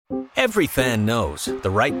Every fan knows the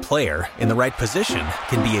right player in the right position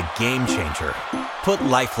can be a game changer. Put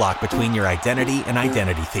LifeLock between your identity and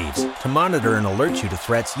identity thieves to monitor and alert you to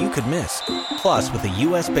threats you could miss. Plus, with a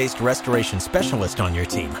US-based restoration specialist on your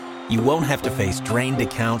team, you won't have to face drained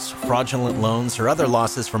accounts, fraudulent loans, or other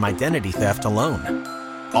losses from identity theft alone.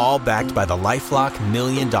 All backed by the LifeLock $1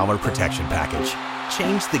 Million Protection Package.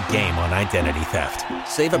 Change the game on identity theft.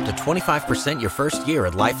 Save up to 25% your first year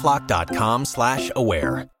at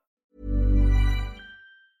LifeLock.com/aware.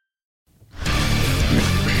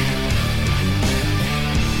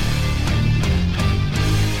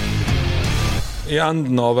 I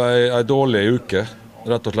enden av en dårlig uke,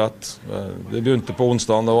 rett og slett. Det begynte på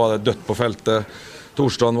onsdagen, da var det dødt på feltet.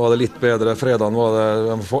 Torsdagen var det litt bedre, fredagen var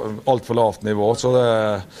det alt for lavt nivå. Så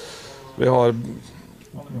vi har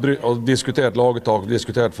diskutert lagetak,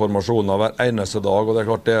 diskutert formasjoner hver eneste dag, og det er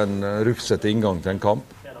klart det er en rufsete inngang til en kamp.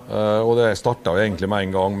 Og det startet jo egentlig med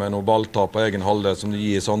en gang med noe balltap på egen halvdel som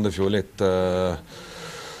gir Sandefjord litt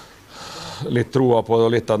troa på det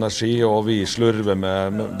og litt energi, og vi slurver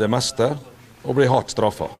med det meste. Og blir hardt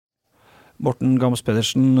straffet. Morten Gams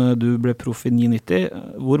Pedersen, du ble proff i 99.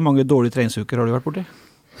 Hvor mange dårlige treningsuker har du vært borti?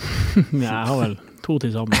 Jeg har vel 2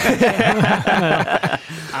 til sammen.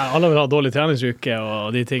 Alle vil ha dårlig treningsuke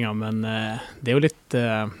og de tingene, men det er jo litt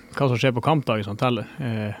hva som skjer på kampdagen som teller.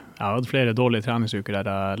 Jeg har hatt flere dårlige treningsuker der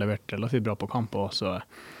jeg har levert relativt bra på kamp også.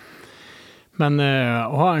 Men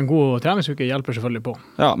å ha en god treningsuke hjelper selvfølgelig på.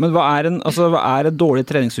 Ja, men hva er en dårlig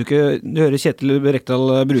treningsuke? Du hører Kjetil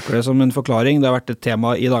Rekdal bruker det som en forklaring. Det har vært et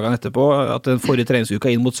tema i dagene etterpå, at den forrige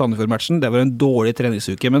treningsuka inn mot Sandefjord-matchen, det var en dårlig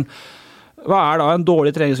treningsuke. Men hva er da en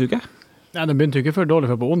dårlig treningsuke? Ja, den begynte jo ikke før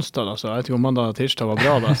dårlig før på onsdag, da, så jeg vet ikke om mandag og tirsdag var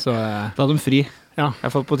bra da. Så, da hadde de fri, ja. I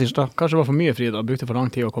hvert fall på tirsdag. Kanskje det var for mye fri da, brukte for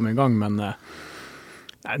lang tid å komme i gang, men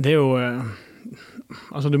det er jo...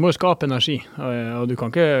 Altså, du må jo skape energi, og du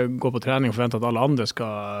kan ikke gå på trening og forvente at alle andre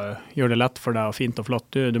skal gjøre det lett for deg og fint og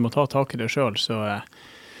flott. Du må ta tak i det selv, så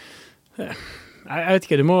jeg vet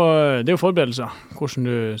ikke, det er jo forberedelser, hvordan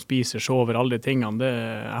du spiser, sover, alle de tingene.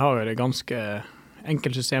 Jeg har jo et ganske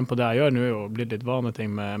enkelt system på det jeg gjør, nå er jo blitt litt vaneting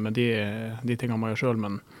med de tingene man gjør selv,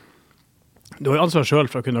 men du har jo ansvar selv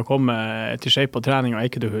for å kunne komme til shape på trening, og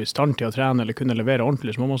ikke du er i stand til å trene eller kunne levere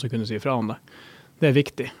ordentlig, så må man også kunne si fra om det. Det er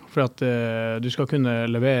viktig, for at du skal kunne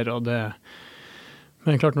levere, og det...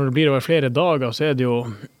 Men klart, når det blir over flere dager, så er det jo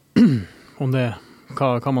om det,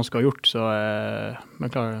 hva man skal ha gjort, så...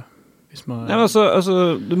 Men klart, hvis man... Ja,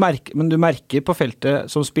 men du merker på feltet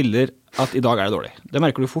som spiller at i dag er det dårlig. Det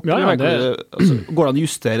merker du fort. Ja, går det an å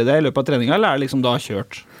justere det i løpet av treningen, eller er det liksom da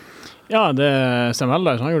kjørt? Ja, det stemmer vel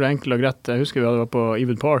der. Han gjorde det enkelt og greit. Jeg husker vi var på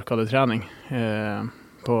Even Park, hadde trening.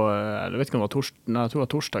 Jeg vet ikke om det var jeg tror det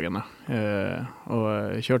var torsdagen,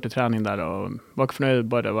 og kjørte trening der, og var ikke fornøyd,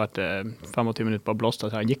 bare vært 25 minutter på blåst,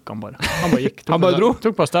 så gikk han bare. Han bare gikk. Han bare dro?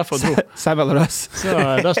 Tok på Steff og dro. Så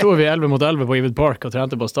da stod vi 11 mot 11 på Even Park og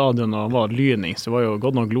trente på stadion, og han var lyning, så det var jo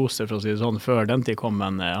godt noen gloser, for å si det sånn, før den tid kom,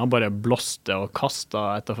 men han bare blåste og kastet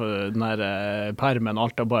etter den der permen,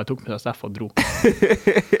 alt og bare tok med seg Steff og dro.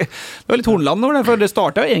 Det var litt Hornland over det, for det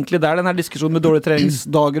startet jo egentlig der, den her diskusjonen med dårlige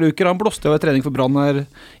treningsdager og uker. Han blåste jo trening for Brann her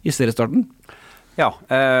i seriestarten. Ja,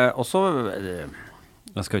 også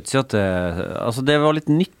jeg skal ikke si at altså det var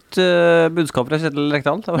litt nytt budskap fra Kjetil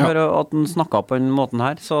Rekdal å høre at han snakket på den måten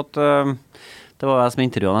her, så at det var jeg som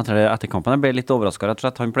intervjuet han etter kampen. Jeg ble litt overrasket rett og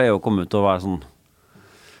slett. Han pleier å komme ut og være sånn,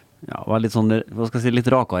 ja, var litt sånn, hva skal jeg si,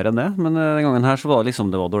 litt rakere enn det, men den gangen her så var det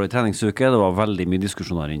liksom, det var dårlig treningsuke, det var veldig mye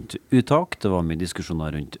diskusjoner rundt uttak, det var mye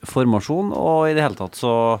diskusjoner rundt formasjon, og i det hele tatt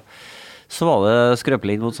så var det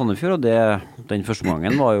skrøpelig inn mot Sandefjord, og den første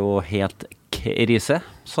gangen var jo helt krise,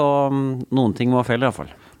 så noen ting var feil i hvert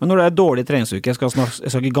fall. Men når det er dårlig treningsuke, jeg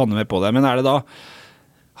skal ikke ganne mer på det, men er det da,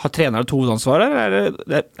 har trenere et hovedansvar, eller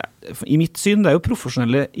i mitt syn, det er jo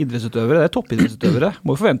profesjonelle idrettsutøvere, det er toppidrettsutøvere,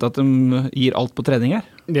 må jo forvente at de gir alt på trening her.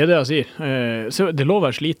 Det er det jeg sier. Så det lov å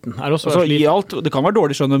være sliten. Altså, gi alt, det kan være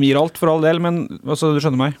dårlig skjønn om de gir alt for all del, men altså, du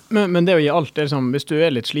skjønner meg. Men det å gi alt, det er liksom, hvis du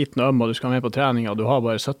er litt sliten og øm, og du skal med på trening, og du har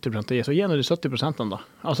bare 70% i, så gi nå de 70% da.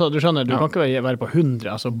 Altså, du skjønner, du kan ikke være på 100,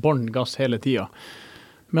 altså bånn gass hele tiden.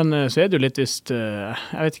 Men så er det jo litt visst,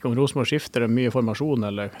 jeg vet ikke om Rosenborg skifter mye formasjon,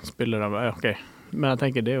 eller spiller de, ok. Men jeg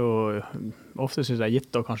tenker det er jo, ofte synes jeg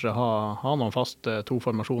gitt å kanskje ha noen fast 2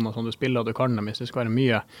 formasjoner som du spiller, og du kan dem, hvis det skal være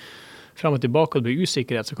mye frem og tilbake, og det blir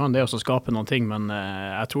usikkerhet, så kan det også skape noen ting, men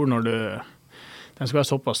jeg tror når den skal være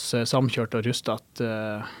såpass samkjørt og rustet at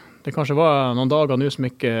det kanskje var noen dager nå som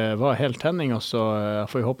ikke var helt tenning, og så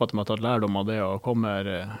får vi håpe at de har tatt lærdom av det og kommer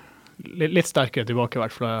litt sterkere tilbake i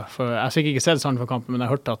hvert fall. For jeg har sikkert ikke sett sånn for kampen, men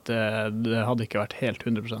jeg har hørt at det hadde ikke vært helt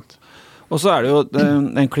 100%. Og så er det jo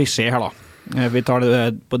en klisjé her da. Vi tar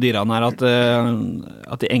det på dyrene her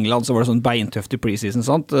at I England så var det sånn beintøft I preseason,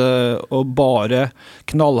 sant? Og bare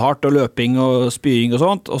knallhardt og løping og spying og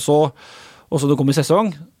sånt, og så det kom I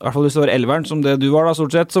sesong, I hvert fall hvis det var elveren som det du var da,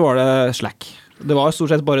 stort sett, så var det slack. Det var stort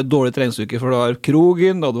sett bare dårlige treningsuker, for det var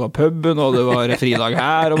krogen, og det var puben, og det var fridag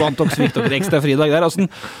her, og man tok et ekstra fridag der.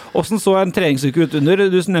 Hvordan så en treningsuke ut under?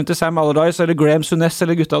 Du nevnte Sam Allardyce, eller Graham Souness,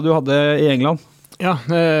 eller gutta du hadde I England? Ja,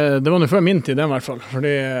 det var nå før min tid, det I hvert fall,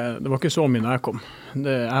 fordi det var ikke så mye når jeg kom.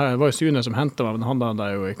 Jeg var jo Sune som hentet meg, men han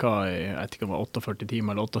hadde jo ikke, jeg vet ikke om det var 48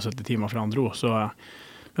 timer eller 78 timer før han dro,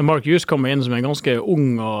 men Mark Hughes kom inn som en ganske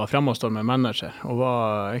ung og fremadstormende manager, og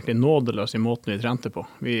var egentlig nådeløs I måten vi trente på.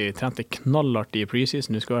 Vi trente knallhardt I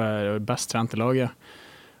preseason, vi skulle være best trente laget,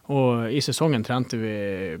 og I sesongen trente vi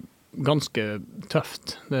ganske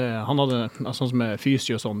tøft. Han hadde, sånn som med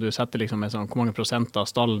fysio og sånn, du setter liksom med sånn, hvor mange prosent av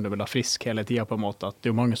stallen du vil ha frisk hele tiden på en måte, at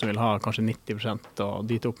det jo mange som vil ha kanskje 90%, og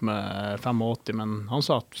dit opp med 85%, men han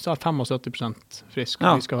sa 75% frisk,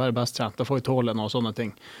 ja. Vi skal være best trent, da får vi tåle noe sånne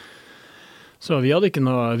ting. Så vi hadde ikke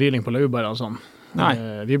noe hviling på laurbær og sånn. Nei.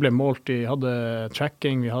 Vi ble målt, vi hadde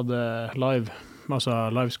tracking, vi hadde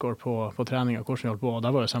livescore på trening og hvordan vi holdt på, og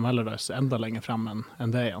der var jo Sam Allardyce enda lenger frem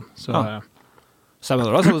enn det igjen. Så, Sam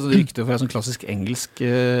Allardyce hadde sånn rykte for en sånn klassisk engelsk...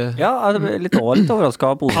 Ja, jeg ble litt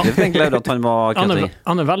overrasket positivt, egentlig, at han var kraftig.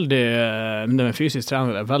 Han veldig, det med fysisk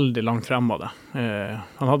trener, veldig langt frem av det.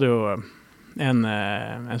 Han hadde jo en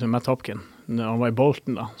som Matt Hopkin, når han var I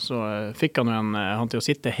Bolton da, så fikk han til å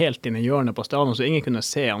sitte helt inne I hjørnet på stadion, så ingen kunne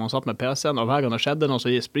se han satt med PC-en, og hver gang det skjedde noe,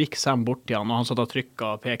 så gikk Sam bort til han, og han satt og trykket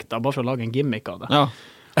og pekte, bare for å lage en gimmick av det. Ja.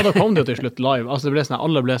 Og da kom det jo til slutt live, altså det ble sånn,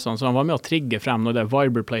 alle ble sånn, så han var med å trigge frem, når det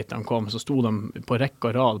vibraplate-ene kom, så sto de på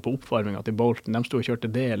rekke og rad på oppvarmingen til Bolton, de sto og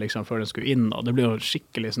kjørte det liksom før de skulle inn, og det ble jo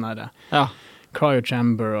skikkelig sånn her, cryo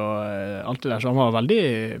chamber og alt det der, så han var veldig,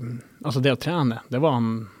 altså det å trene, det var han,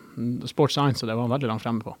 sports science, og det var han veldig langt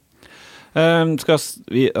fremme på.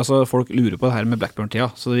 Folk lurer på det her med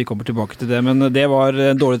Blackburn-tida, så vi kommer tilbake til det, men det var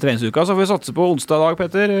en dårlig treningsuke, så får vi satse på onsdag dag,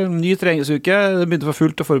 Petter, ny treningsuke, det begynte for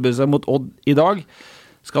fullt å forberede seg mot Odd I dag,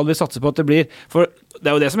 skal vi satse på at det blir, for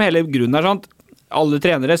det jo det som hele grunnen sant? Alle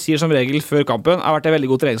trenere sier som regel før kampen, har vært en veldig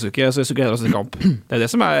god treningsuke, så jeg gleder oss til kamp. Det det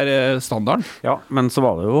som standarden. Ja, men så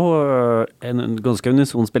var det jo en ganske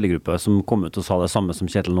unison spillergruppe som kom ut og sa det samme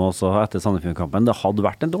som Kjetil nå, så etter Sandefjord-kampen, det hadde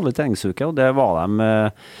vært en dårlig treningsuke, og det var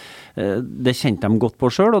det kjente de godt på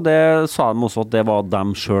selv, og det sa de også at det var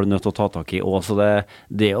dem selv nødt til å ta tak I også, så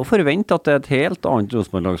det å forvente at det et helt annet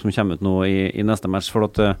Rosenborg-lag som kommer ut nå I neste match, for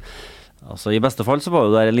at altså, I beste fall så var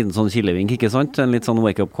jo det en liten sånn kilevink, ikke sant? En litt sånn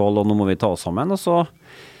wake-up call, og nå må vi ta oss sammen, og så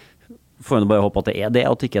får vi bare håpe at det det,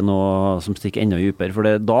 at det ikke noe som stikker enda dypere, for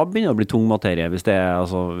da begynner det å bli tung materie hvis det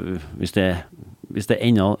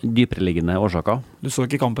enda dypere liggende årsaker. Du så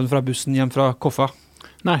ikke kampen fra bussen hjem fra Koffa?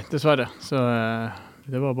 Nei, dessverre, så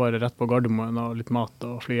det var bare rett på Gardermoen og litt mat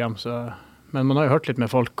og fly hjem, men man har jo hørt litt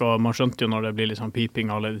med folk, og man skjønte jo når det blir litt sånn piping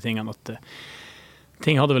og alle de tingene, at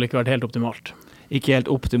ting hadde vel ikke vært helt optimalt. Ikke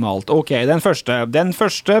helt optimalt. Ok, den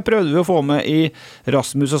første prøvde vi å få med I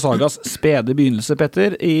Rasmus og Sagas spede begynnelse,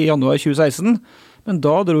 Petter, I januar 2016. Men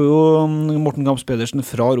da dro jo Morten Gamst Pedersen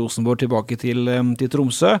fra Rosenborg tilbake til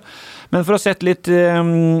Tromsø. Men for å sette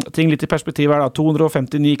ting litt I perspektiv her da,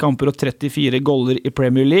 259 kamper og 34 goller I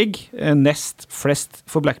Premier League. Nest flest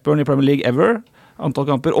for Blackburn I Premier League ever. Antall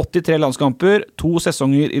kamper, 83 landskamper, 2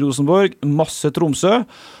 sesonger I Rosenborg, masse Tromsø,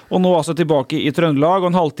 og nå altså tilbake I Trøndelag,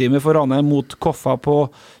 og en halvtime for Ranheim mot Koffa på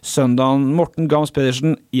søndagen. Morten Gamst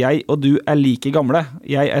Pedersen, jeg og du like gamle.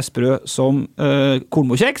 Jeg sprø som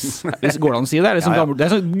kornmokjeks. Går det an å si det?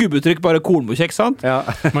 Det sånn gubbetrykk, bare kornmokjeks, sant? Ja,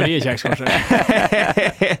 Mariekjeks kanskje.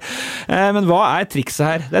 Men hva trikset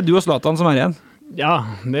her? Det du og Zlatan som igjen. Ja,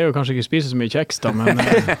 det jo kanskje ikke spise så mye kjeks da, men...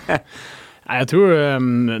 Jeg tror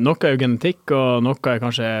noe jo genetikk, og noe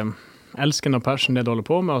kanskje elsken og passion det du holder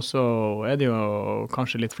på med, og så det jo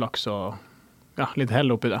kanskje litt flaks og ja, litt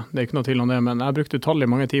hell oppi det. Det ikke noe til om det, men jeg brukte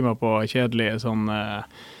utallig mange timer på kjedelig sånn,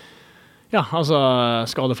 ja, altså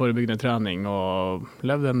skadeforebyggende trening, og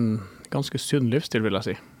levde en ganske sunn livsstil, vil jeg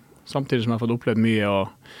si. Samtidig som jeg har fått opplevd mye,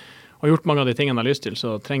 og gjort mange av de tingene jeg har lyst til,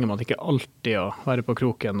 så trenger man ikke alltid å være på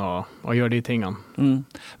kroken og gjøre de tingene.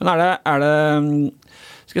 Men det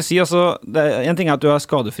skal jeg si, altså, en ting at du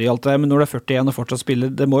skadefri alt det, men når du 41 og fortsatt spiller,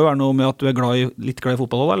 det må jo være noe med at du litt glad I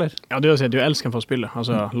fotball også, eller? Ja, du elsker for å spille,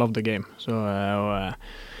 altså love the game. Så,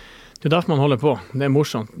 det derfor man holder på. Det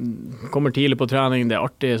morsomt. Kommer tidlig på trening, det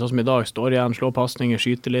artig, sånn som I dag, står igjen, slår passninger,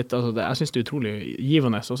 skyter litt. Altså, jeg synes det utrolig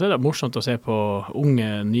givende. Og så det morsomt å se på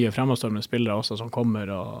unge, nye fremadstormende spillere også som kommer,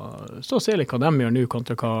 og så se litt hva de gjør nå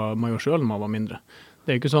kontra hva man gjør selv når man var mindre.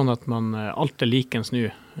 Det ikke sånn at man alltid likens nå.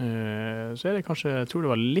 Så det kanskje, jeg tror det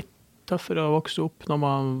var litt tøffere å vokse opp når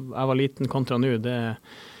jeg var liten kontra nå. Det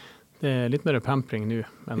litt mer pampring nå.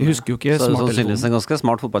 Jeg husker jo ikke så smarttelefonen. Så sannsynligvis en ganske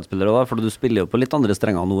smart fotballspiller også, for du spiller jo på litt andre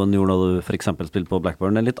strenger nå enn du gjorde da du for eksempel spilte på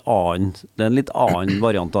Blackburn. Det er en litt annen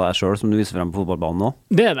variant av deg selv som du viser frem på fotballbanen nå.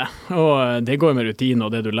 Det det, og det går med rutine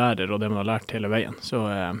og det du lærer og det man har lært hele veien. Så,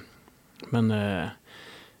 men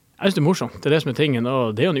jeg synes det morsomt, det det som tingen,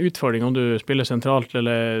 og det jo en utfordring om du spiller sentralt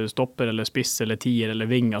eller stopper eller spiss eller tier eller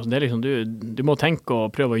ving. Altså det liksom, du må tenke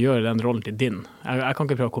og prøve å gjøre den rollen til din. Jeg kan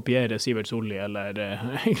ikke prøve å kopiere Sivert Solli eller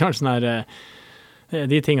kanskje sånn her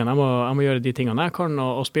de tingene. Jeg må gjøre de tingene jeg kan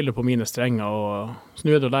og spille på mine strenger og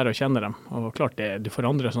snu det og lære å kjenne dem. Og klart du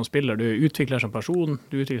forandrer som spiller, du utvikler som person,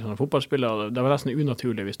 du utvikler som fotballspiller, og det var nesten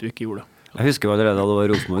unaturlig hvis du ikke gjorde det. Jeg husker jo allerede da du var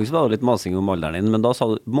i Rosenborg, så var det litt masing om alderen din, men da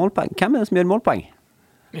sa du målpoeng. Hvem det som gjør målpoeng?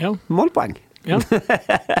 Ja. Målpoeng. Ja,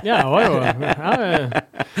 jeg var jo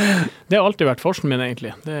det har alltid vært forskningen min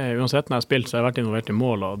egentlig. Uansett når jeg har spilt så har jeg vært involvert i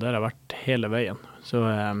mål, og det har jeg vært hele veien. Så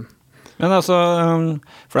men altså,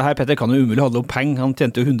 for det her Petter kan jo umulig handle om penger. Han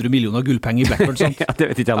tjente jo 100 millioner gullpenger i Blackburn, sant? Ja,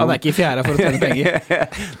 det vet ikke jeg. Han ikke i fjerde for å tjene penger.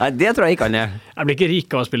 Nei, det tror jeg ikke han er. Jeg blir ikke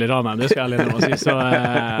rik av å spille Ranheim, det skal jeg alene å si. Så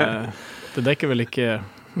det dekker vel ikke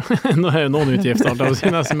noen utgifter,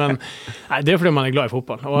 men nei, det fordi man glad i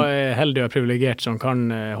fotball, og heldig og privilegert som kan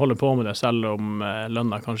holde på med det, selv om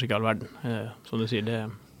lønna kanskje ikke all verden, som du sier.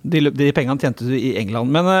 De pengene tjente du i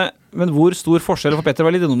England, men hvor stor forskjell, for Petter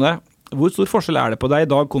var litt innom det, hvor stor forskjell det på deg i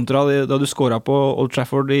dag kontra da du scoret på Old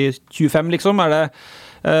Trafford i 25, liksom?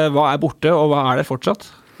 Hva borte, og hva det fortsatt?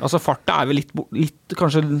 Altså fartet vel litt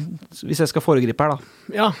kanskje, hvis jeg skal foregripe her da.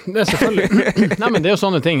 Ja, det selvfølgelig. Nei, men det jo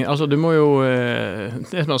sånne ting. Altså, du må jo,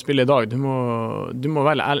 det som jeg spiller i dag, du må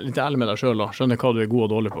være litt ærlig med deg selv og skjønne hva du god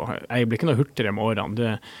og dårlig på. Jeg blir ikke noe hurtigere med årene.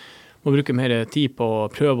 Du må bruke mer tid på å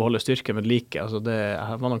prøve å holde styrke med like. Altså,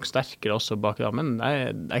 jeg var nok sterkere også bak da, men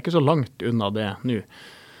jeg ikke så langt unna det nå.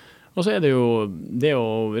 Og så det jo det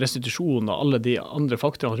og restitusjon og alle de andre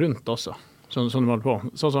faktorene rundt også, sånn du holder på.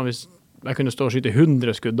 Sånn som hvis jeg kunne stå og skyte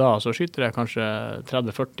 100 skudd da, så skyter jeg kanskje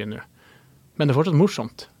 30-40 nå. Men det fortsatt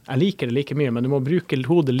morsomt. Jeg liker det like mye, men du må bruke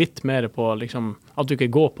hodet litt mer på liksom, at du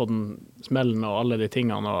ikke går på den smellen og alle de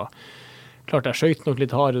tingene. Og klart jeg skjøt nok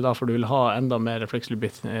litt hardere da, for du vil ha enda mer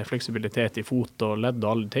fleksibilitet i fot og ledd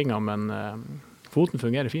og alle de tingene, men foten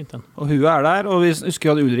fungerer fint den. Og huet der, og vi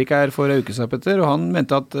husker at Ulrik for en uke siden, Petter, og han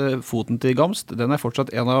mente at foten til Gamst, den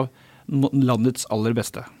fortsatt en av landets aller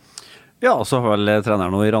beste. Ja, og så har vel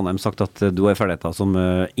treneren i Ranheim sagt at du har ferdigheter som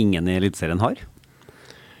ingen i elitserien har.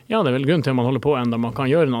 Ja, det vel grunn til at man holder på enda man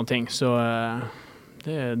kan gjøre noen ting, så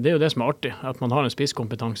det jo det som artig, at man har en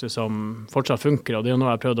spisskompetanse som fortsatt funker, og det jo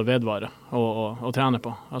noe jeg har prøvd å vedvare og trene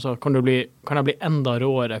på. Altså, kan jeg bli enda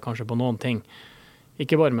råere kanskje på noen ting,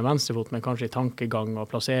 ikke bare med venstrefot, men kanskje i tankegang og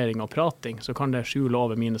plassering og prating, så kan det skjule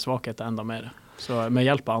over mine svakheter enda mer. Så med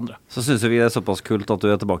hjelp av andre. Så synes vi det såpass kult at du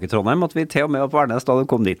tilbake i Trondheim, at vi til og med på Værnes da du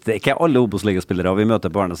kom dit. Det ikke alle Obos-ligaspillere vi møter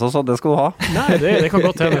på Værnes, så det skal du ha. Nei, det kan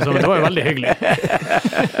godt hende, så det var jo veldig hyggelig.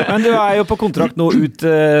 Men du jo på kontrakt nå ut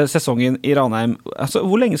sesongen i Ranheim. Altså,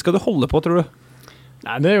 hvor lenge skal du holde på, tror du?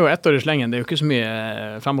 Nei, det jo 1 år i slengen. Det jo ikke så mye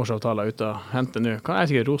femårsavtaler ute å hente nå. Kan jeg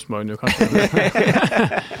sikkert Rosenborg nå, kanskje.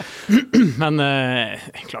 Men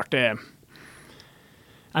klart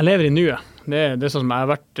jeg lever i nuet. Det sånn som jeg har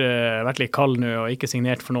vært litt kald nå og ikke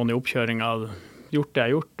signert for noen i oppkjøringen. Gjort det jeg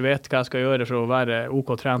har gjort, vet hva jeg skal gjøre for å være OK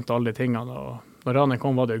trent og alle de tingene. Og når Ranheim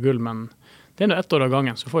kom var det jo gull, men det nå 1 år av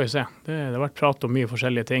gangen, så får vi se. Det har vært prat om mye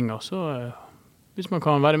forskjellige ting, og så hvis man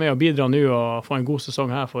kan være med og bidra nå og få en god sesong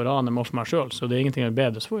her for Ranheim og for meg selv, så det ingenting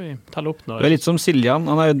bedre, så får vi telle opp når. Det litt som Siljan,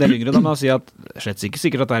 han jo en del yngre, da, men han sier at slett ikke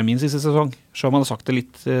sikkert at det min siste sesong. Så om han har sagt det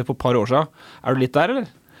litt på et par år siden. Du litt der, eller?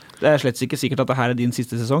 Det slett ikke sikkert at det her din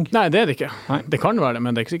siste sesong. Nei, det det ikke. Nei. Det kan være det,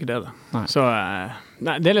 men det ikke sikkert det. Nei. Så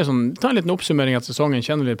nei, det liksom, ta en liten oppsummering av sesongen,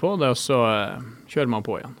 kjenne litt på det, og så kjører man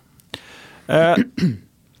på igjen.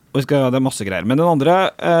 Og det masse greier. Men den andre,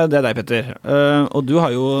 det deg, Petter. Og du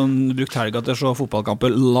har jo brukt helga til å se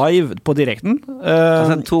fotballkamper live på direkten. Jeg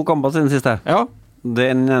har sett 2 kamper siden siste. Ja.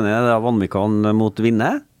 Den ene var Vannvikan mot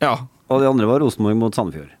Vinne, ja. Og det andre var Rosenborg mot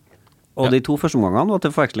Sandefjord. Og de 2 første omgangene var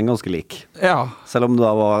til forveksling ganske lik. Ja. Selv om det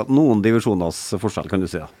da var noen divisjoners forskjell, kan du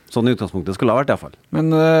si da. Sånn i utgangspunktet skulle det ha vært i hvert fall.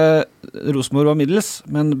 Men Rosenborg var middels,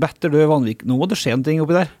 men better du Vannvik, nå må det skje en ting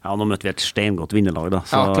oppi der. Ja, nå møtte vi et steingodt vinnerlag da,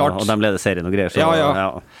 så, ja, klart. Og de leder serien og greier, så ja.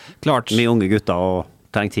 Klart. Mye unge gutter og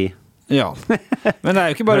trenger tid. Ja, men det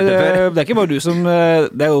jo ikke bare, det ikke bare du som,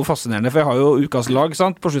 det jo fascinerende, for jeg har jo ukas lag,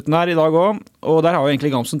 sant, på slutten her i dag også, og der har jo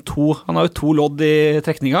egentlig Gamsten han har jo 2 lodd i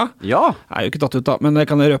trekninga. Ja. Jeg jo ikke tatt ut da, men det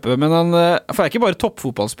kan jeg røpe. Men for jeg ikke bare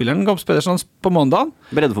toppfotballspilleren Gamst Pedersen på mandag.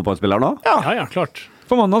 Breddefotballspilleren da? Ja, klart.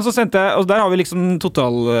 På mandag så sendte jeg, og der har vi liksom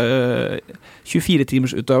total 24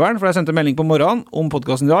 timers utøveren, for jeg sendte melding på morgenen om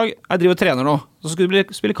podcasten i dag. Jeg driver og trener nå, så skulle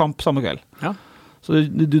du spille kamp samme kveld. Ja. Så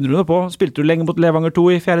du dundrer det på. Spilte du lenge mot Levanger 2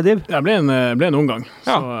 i 4. div? Det ble en omgang.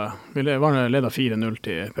 Ja. Så vi var ledet 4-0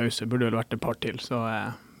 til pause. Burde vel vært et par til. Så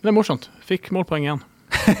det morsomt. Fikk målpoeng igjen.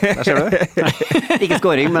 Der ser du. Ikke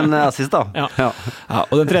scoring, men assist da. Ja,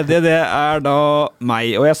 og den tredje, det da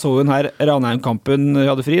meg. Og jeg så den her Ranheim-kampen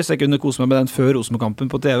jeg hadde fri, så jeg kunne kose meg med den før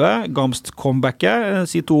Rosenborg-kampen på TV. Gamst comebacket.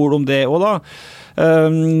 Si 2 ord om det også da.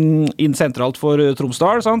 Inn sentralt for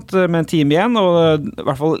Tromsdal, sant? Med en time igjen, og i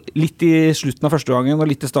hvert fall litt i slutten av første gangen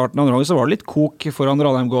og litt i starten av andre gangen, så var det litt kok foran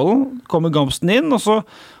Ranheim-gålen. Kommer Gamsten inn, og så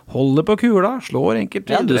holder på kula, slår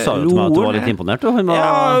enkelt. Ja, du sa jo til meg at du var litt imponert.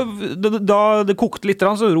 Ja, det kokte litt,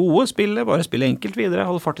 så roe spillet, bare spille enkelt videre,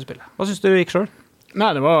 holde fart i spillet. Hva synes du gikk selv?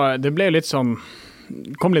 Nei, det ble litt sånn,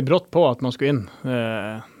 kom litt brått på at man skulle inn.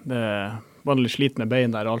 Det var litt slitne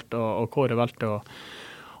bein der alt, og Kåre valgte å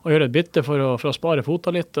gjøre et bytte for å spare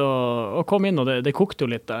fota litt, og komme inn, og det kokte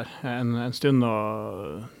jo litt der en stund,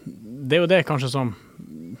 og det er jo det kanskje som,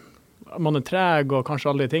 man treg og kanskje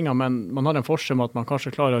alle de tingene, men man har en forskjell med at man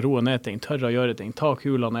kanskje klarer å roe ned ting, tørre å gjøre ting, ta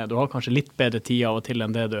kula ned, du har kanskje litt bedre tid av og til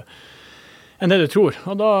enn det du tror.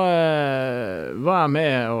 Og da var jeg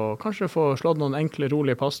med og kanskje få slått noen enkle,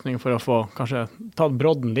 rolige passninger for å få kanskje tatt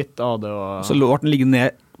brodden litt av det. Så lå den ligge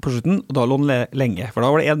ned på slutten, og da lå den lenge, for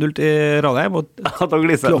da var det 1-0 til Ranheim, og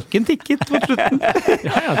klokken tikket på slutten.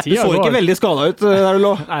 Du så ikke veldig skadet ut der du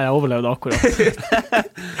lå. Nei, jeg overlevde akkurat.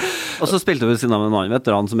 Og så spilte vi siden av en annen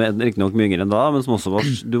veteran som riktig nok mye yngre enn da, men som også var,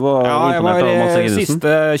 du var imponert av Mats Egensen.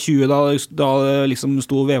 Siste 20 da liksom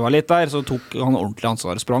sto og veva litt der, så tok han ordentlig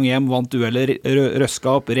ansvar. Sprang hjem, vant dueller,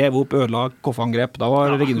 røska opp, rev opp, ødelag, koffangrep. Da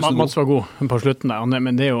var Reginussen god. Mats var god på slutten der,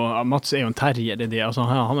 men Mats er jo en terrier i det. Altså,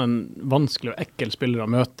 han er en vanskelig og ekkel spiller å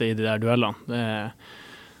møte i de der duellene.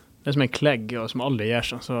 Det er som en klegg og som alle gjør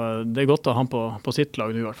seg, så det er godt å ha han på sitt lag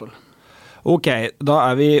nå i hvert fall. Ok,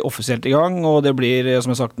 da vi offisielt i gang, og det blir, som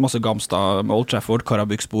jeg har sagt, masse Gamstad med Old Trafford,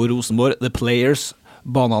 Karabukspor, Rosenborg, The Players,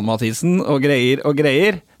 Banan-Mathisen og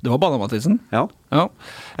greier. Det var Banan-Mathisen? Ja.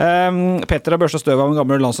 Petter har børstet støv av en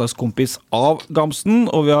gammel landslagskompis av Gamsten,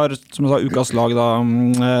 og vi har, som jeg sa, ukas lag da.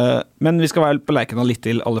 Men vi skal være på Lerkendal litt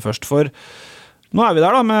til aller først, for nå vi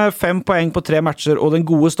der da, med 5 poeng på 3 matcher og den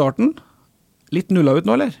gode starten. Litt nulla ut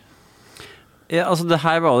nå, eller? Ja, altså det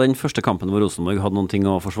her var den første kampen hvor Rosenborg hadde noen ting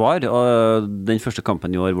å forsvare, og den første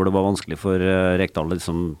kampen i år hvor det var vanskelig for Rekdal å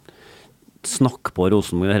liksom snakke på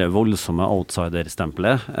Rosenborg, det her voldsomme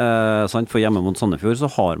outsider-stempelet, for hjemme mot Sandefjord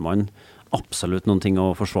så har man absolutt noen ting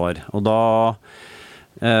å forsvare, og da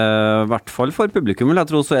i hvert fall for publikum vil jeg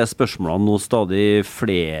tro så spørsmålene nå stadig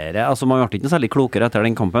flere, altså man ble ikke noe særlig klokere etter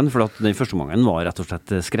den kampen, for at den første gangen var rett og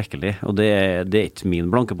slett skrekkelig, og det er ikke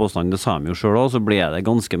min blanke påstand, det sa de jo selv også, så ble det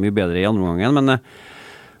ganske mye bedre i andre gangen,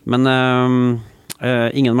 men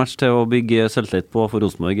ingen match til å bygge selvtillit på for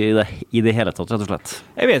Rosenborg i det hele tatt, rett og slett.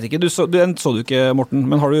 Jeg vet ikke, den så du ikke, Morten,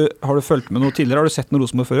 men har du fulgt med noe tidligere? Har du sett noe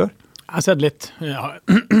Rosenborg før i år? Jeg har sett litt, ja.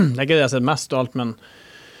 Det er ikke det jeg har sett mest og alt, men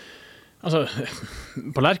altså,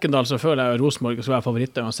 på Lerkendal så føler jeg Rosenborg så er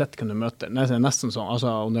favoritter uansett hvem du møter. Det er nesten sånn,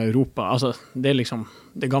 altså om det er Europa, altså det er liksom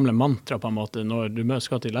det gamle mantra på en måte, når du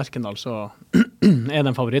skal til Lerkendal så er det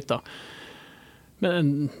en favoritter.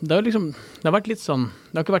 Men det har liksom, det har vært litt sånn,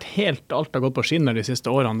 det har ikke vært helt alt har gått på skinner de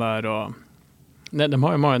siste årene der, og det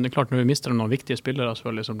er klart når vi mister noen viktige spillere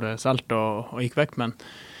selvfølgelig som ble selt og gikk vekk, men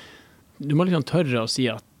du må liksom tørre å si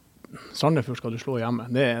at Sandefjord skal du slå hjemme.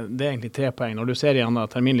 Det er egentlig 3 poeng. Når du ser igjen av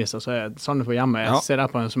terminlista, så er Sandefjord hjemme. Jeg ser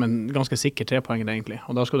på som en ganske sikker 3 poeng egentlig.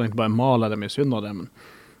 Og da skal du egentlig bare male dem i sunn av det. Men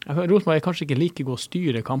Rosenborg er kanskje ikke like god å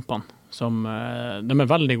styre kampene. De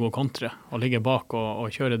er veldig gode kontre og ligger bak og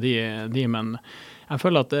kjøre de, men jeg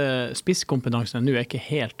føler at spisskompetansen nå er ikke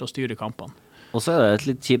helt å styre kampene. Og så er det et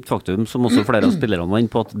litt kjipt faktum som også flere av spillerne var inne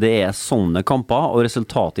på, at det er sånne kamper og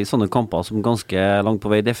resultatet i sånne kamper som ganske langt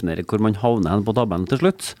på vei definerer hvor man havner hen på tabellen til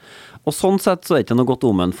slutt. Og sånn sett så er det ikke noe godt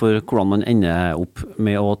omen for hvordan man ender opp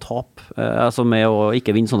med å tape, altså med å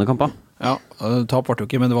ikke vinne sånne kamper. Ja, tap var det jo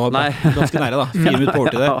ikke, men det var ganske nære da, 4 minutter på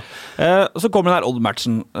overtid det. Så kommer den her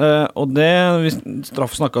Odd-matchen, og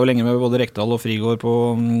Straff snakket jo lenge med både Rekdal og Frigård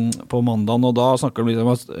på mandagen, og da snakker de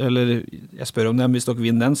om, eller jeg spør om det, hvis dere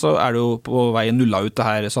vinner den, så er det jo på vei nulla ut det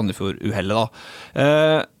her Sandefjord-uhellet da.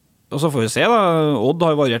 Og så får vi se da, Odd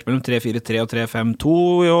har jo variert mellom 3-4-3 og 3-5-2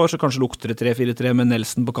 i år, så kanskje lukter det 3-4-3 med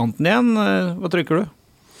Nelson på kanten igjen. Hva trykker du?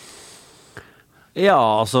 Ja,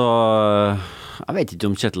 altså Jeg vet ikke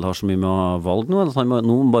om Kjetil har så mye med valg nå, eller han må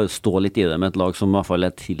nå bare stå litt i det med et lag som i hvert fall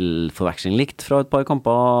til forveksling likt fra et par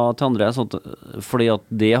kamper til andre, fordi at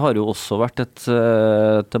det har jo også vært et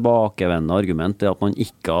tilbakevendende argument, det at man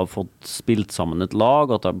ikke har fått spilt sammen et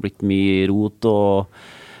lag, at det har blitt mye rot og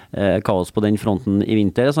kaos på den fronten i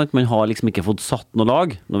vinter, sant? Man har liksom ikke fått satt noe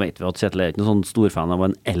lag. Nå vet vi at Kjetil ikke noen sånn storfan av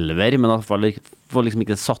en elver, men i hvert fall får liksom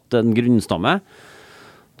ikke satt en grunnstamme.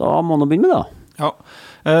 Da må man begynne med det. Ja,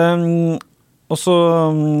 og så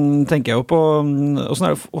tenker jeg jo på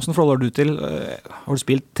hvordan forholder du til har du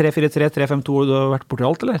spilt 3-4-3, 3-5-2 og du har vært borti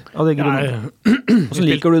alt, eller? Hvordan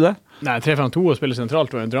liker du det? Nei, 3-5-2 og spille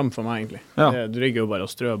sentralt var en drøm for meg egentlig. Ja. Du rigger jo bare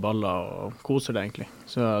og strø baller og koser det egentlig.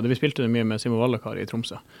 Så vi spilte det mye med Simon Vallekar i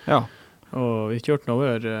Tromsø. Ja. Og vi kjørte noe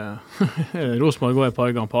over Rosenborg går et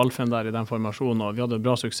par ganger på Alfen der i den formasjonen, og vi hadde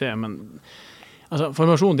bra suksess, men altså,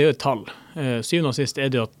 formasjonen det er jo et tall. Syvende og sist er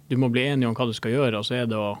det jo at du må bli enig om hva du skal gjøre, og så er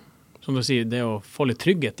det å, som du sier, det å få litt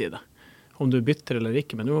trygghet i det. Om du bytter eller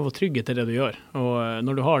ikke, men du må få trygghet til det du gjør. Og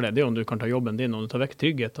når du har det, det er om du kan ta jobben din, og du tar vekk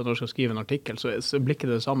trygghet at du skal skrive en artikkel, så blir ikke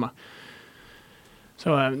det samme.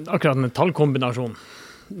 Så akkurat en tallkombinasjon,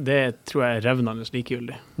 det tror jeg er revnende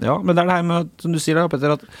likegyldig. Ja, men det er det her med, som du sier da,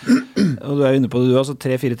 Petter, at, og du er inne på det, du har altså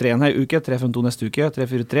 3-4-3 her uke, 3-5-2 neste uke,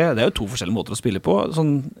 3-4-3, det er jo to forskjellige måter å spille på,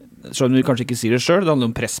 sånn, selv om du kanskje ikke sier det selv, det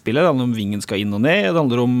handler om presspillet, det handler om vingen skal inn og ned, det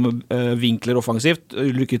handler om vinkler offensivt.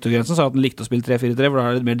 Ulrik Yttergrensen sa at han likte å spille 3-4-3, for da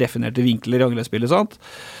er det mer definerte vinkler i angrepsspillet, sant?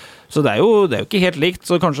 Så det er jo ikke helt likt,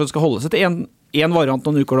 så kanskje det skal holde seg til en variant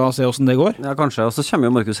noen uker da, og se hvordan det går. Ja, kanskje, og så kommer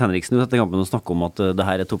jo Markus Henriksen ut etter kampen og snakker om at det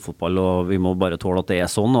her er toppfotball, og vi må bare tåle at det er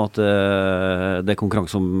sånn, og at det er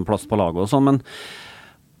konkurranse om plass på laget og sånn,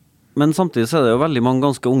 men samtidig så er det jo veldig mange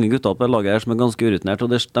ganske unge gutter på det laget her som er ganske urutinert,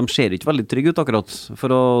 og de ser ikke veldig trygge ut akkurat,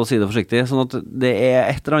 for å si det forsiktig, sånn at det er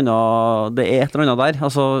et eller annet der,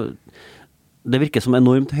 altså det virker som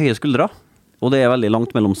enormt høye skuldre, og det er veldig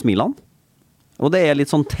langt mellom smilene, og det er litt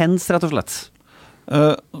sånn tens rett og slett.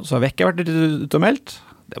 Så har Vekke vært litt utommeldt.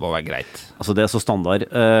 Det må være greit. Altså det er så standard.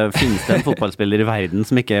 Finnes det en fotballspiller i verden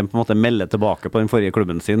som ikke på en måte melder tilbake på den forrige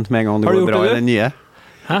klubben sin med en gang det går bra i den nye?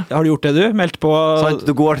 Hæ? Har du gjort det du? Meldt på... Sånn,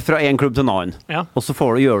 du går fra en klubb til en annen, ja. Og så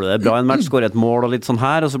gjør du det bra en match, skårer et mål og litt sånn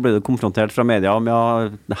her, og så blir du konfrontert fra media om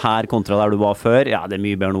her kontra der du var før. Ja, det er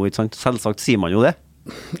mye bedre nå, ikke sant? Selvsagt sier man jo det.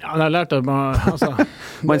 Ja, det har lært at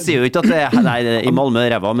man sier jo ikke at det i Malmö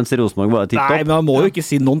er ræva, mens i Rosenborg var det titt opp. Nei, men man må jo ikke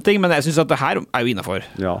si noen ting, men jeg synes at det her er jo innenfor.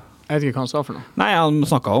 Ja. Jeg vet ikke hva han sa for noe. Nei, han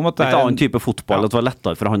snakket om at det er en annen type fotball, at det var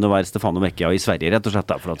lettere for han å være Stefano Vecchia i Sverige, rett og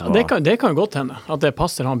slett. For at det kan godt hende, at det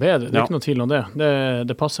passer han bedre. Det er ikke noe tvil om det.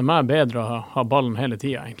 Det passer meg bedre å ha ballen hele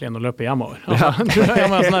tiden, egentlig, enn å løpe hjemover.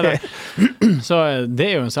 Så det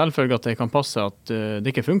er jo en selvfølge at det kan passe at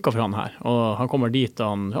det ikke funker for han her. Og han kommer dit,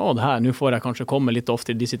 nå får jeg kanskje komme litt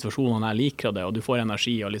ofte i de situasjonene jeg liker det, og du får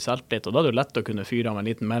energi og litt selvtillit, og da er det jo lett å kunne fyre av en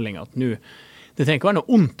liten melding at nå det trenger ikke være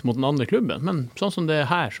noe ondt mot den andre klubben, men sånn som det er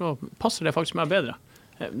her, så passer det faktisk meg bedre.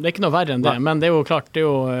 Det er ikke noe verre enn det, men det er jo klart, det er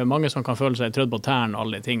jo mange som kan føle seg trødd på tæren og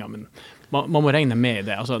alle de tingene, men man må regne med i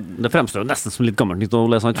det. Altså, det fremstår jo nesten som litt gammelt nytt å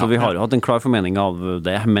lese, for vi har jo hatt en klar formening av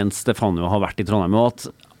det, mens Stefano har vært i Trondheim, og at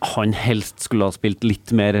han helst skulle ha spilt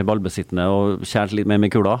litt mer ballbesittende og kjært litt mer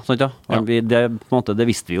med kula, sant ja? Det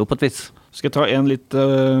visste vi jo på et vis. Skal jeg ta en litt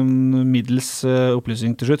middels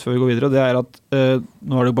opplysning til slutt før vi går videre, og det er at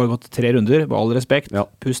nå har det bare gått 3 runder, med all respekt,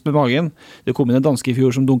 pust med magen. Det kom inn en danske i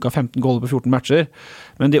fjor som dunket 15 goller på 14 matcher,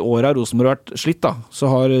 men de årene Rosenborg har vært slitt da, så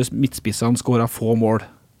har midtspissene skåret få mål.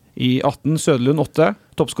 I 18 Søderlund 8,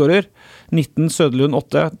 toppskårer, 19 Søderlund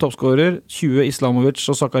 8, toppskårer, 20 Islamovic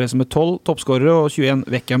og Sakarese med 12 toppskårere, og 21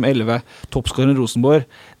 Veckham 11, toppskåreren Rosenborg.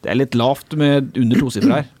 Det er litt lavt med under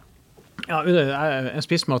 2-siffer her. Ja, en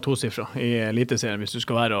spiss med 2 sifre i eliteserien hvis du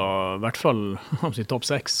skal være i hvert fall topp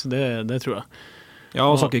 6, det tror jeg. Ja,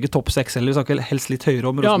 og snakker ikke topp 6 heller, vi snakker helst litt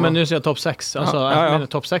høyere om Rosenborg. Ja, men du sier topp 6, altså jeg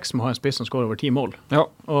mener topp 6 må ha en spiss som skårer over 10 mål. Ja.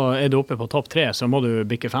 Og er du oppe på topp 3, så må du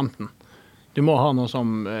bikke 15. Du må ha noe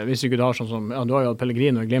som, hvis ikke du har sånn som, ja, du har jo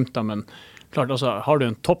Pellegrino og Glimt, men klart, altså, har du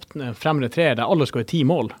en topp fremre 3 der alle skal ha 10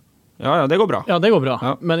 mål. Ja, det går bra. Ja, det går bra.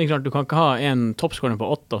 Ja. Men klart, du kan ikke ha en toppskårer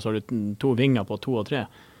på 8, og så har du 2 vinger på 2 og 3.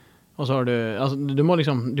 Og så har du, altså, du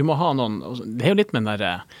må ha noen, det er jo litt med den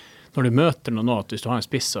der, når du møter noen at hvis du har en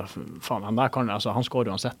spiss, så faen, han skårer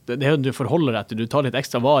uansett. Det er jo du forholder deg til, du tar litt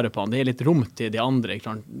ekstra vare på han, det er litt rom til de andre,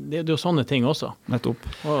 det er jo sånne ting også. Nettopp.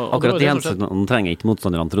 Og akkurat de Jensen trenger ikke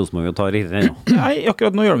motstanderne til Rosenborg å ta riktig nå. Nei,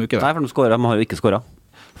 akkurat nå gjør de ikke det. Nei, for de har jo ikke skåret.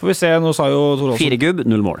 Får vi se, nå sa jo Tor Olsen 4 gubb,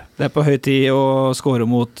 0 mål. Det er på høy tid å skåre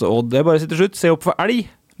mot Odd. Det er bare å sitte slutt, se opp for elg.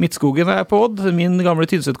 Midtskogen er på Odd, min gamle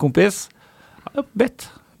Tynset-kompis. Bett.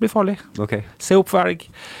 Blir farlig. Okay. Se opp for elg.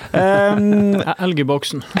 Elg i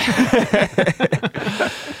boksen.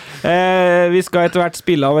 Vi skal etter hvert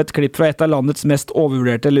spille av et klipp fra et av landets mest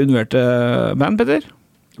overvurderte eller undervurderte band, Petter.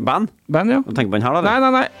 Band? Band, ja. Du tenker på den her da?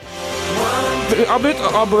 Nei. Avbryt.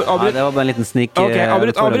 Nei, det var bare en liten snik. Ok,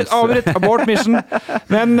 avbryt, abort mission.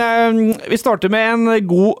 Men vi starter med en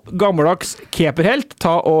god, gammeldags keeperhelt.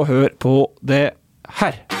 Ta og hør på det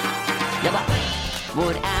her. Ja da,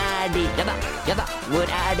 hvor de? Ja da, hvor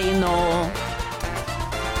de nå?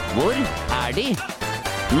 Hvor de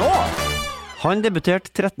nå? Han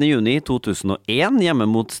debuterte 13. juni 2001 hjemme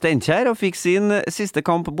mot Steinkjer og fikk sin siste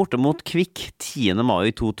kamp borte mot Kvikk 10.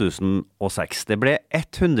 mai 2006. Det ble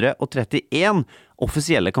 131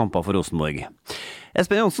 offisielle kamper for Rosenborg.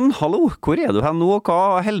 Espen Johnsen, hallo, hvor du hen nå, og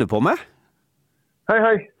hva holder du på med?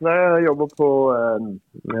 Hei. Jeg jobber på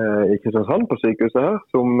i Kristiansand på sykehuset her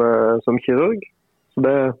som kirurg. Så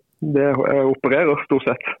det jeg opererer stort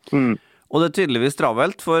sett. Og det er tydeligvis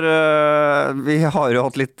travelt, for vi har jo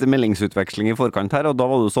hatt litt meldingsutveksling i forkant her, og da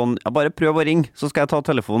var det sånn, bare prøv å ringe, så skal jeg ta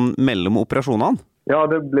telefonen mellom operasjonene. Ja,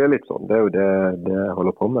 det blir litt sånn. Det er jo det jeg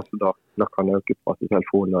holder på med, så da kan jeg jo ikke prate i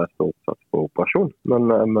telefonen når jeg står oppsatt på operasjon. Men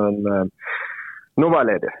nå var jeg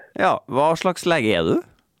ledig. Ja, hva slags lege er du?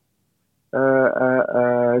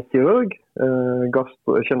 Kirurg,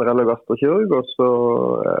 generelle gastrokirurg, og så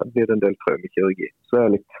blir det en del traumekirurgi. Så det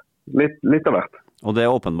er litt av hvert. Og det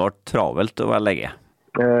er åpenbart travelt å være lege.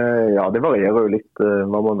 Ja, det varierer jo litt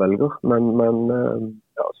hva man velger, men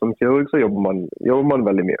ja, som kirurg så jobber man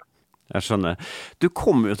veldig mye. Jeg skjønner. Du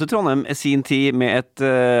kom jo til Trondheim i sin tid med et,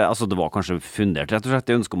 det var kanskje fundert rett og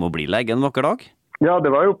slett, ønske om å bli lege en vakker dag? Ja,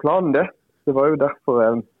 det var jo planen det. Det var jo derfor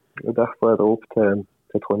jeg dro opp til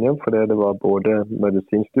Trondheim, fordi det var både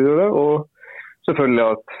medisinstudier og selvfølgelig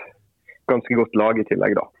et ganske godt lag i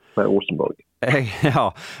tillegg da, med Rosenborg.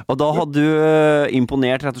 Ja, og da hadde du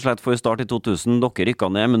imponert rett og slett for start i 2000. Dere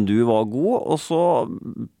rykket ned, men du var god, og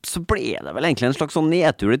så ble det vel egentlig en slags sånn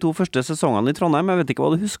nedtur de 2 første sesongene i Trondheim. Jeg vet ikke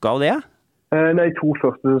hva du husker av det? Nei, 2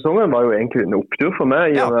 første sesongene var jo egentlig en opptur for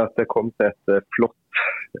meg, i og med at det kom til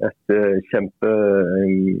et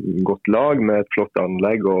kjempegodt lag med et flott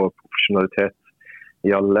anlegg og profesjonalitet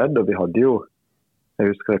i alle ledd, og vi hadde jo,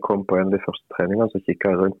 jeg husker jeg kom på en av de første treningene, så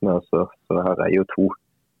kikket jeg rundt meg, så her er jo to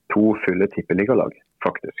fulle tippeligalag,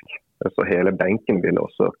 faktisk. Så hele benken ville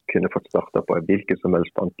også kunne fått startet på hvilket som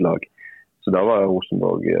helst annet lag. Så da var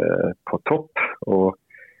Rosenborg på topp, og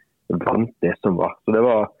vant det som var. Så det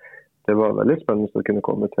var veldig spennende å kunne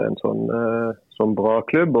komme til en sånn bra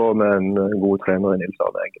klubb, og med en god trener i Nils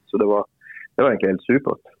Arne Eggen. Så det var egentlig helt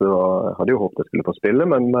supert. Jeg hadde jo håpet jeg skulle få spille,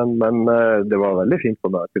 men det var veldig fint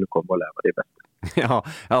for meg å kunne komme og lære de beste. Ja,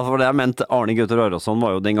 for det jeg mente, Arne Gauter Aronsson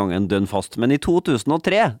var jo den gangen dønn fast. Men i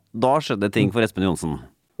 2003, da skjedde ting for Espen Johnsen.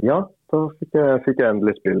 Ja, da fikk jeg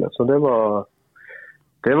endelig spille. Så det var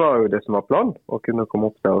jo det som var planen, å kunne komme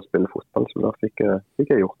opp der og spille fotball. Så da fikk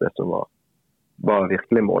jeg gjort det som var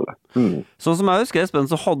virkelig målet. Sånn som jeg husker, Espen,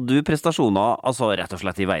 så hadde du prestasjoner, rett og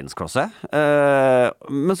slett i verdensklasse.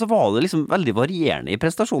 Men så var det liksom veldig varierende i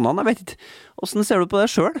prestasjonene. Jeg vet ikke, hvordan ser du på det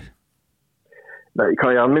selv? Nei,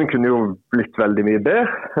 karrieren min kunne jo blitt veldig mye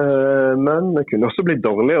bedre, men det kunne også blitt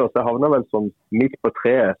dårligere, så jeg havnet vel sånn midt på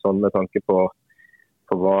treet, sånn med tanke på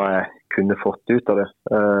hva jeg kunne fått ut av det.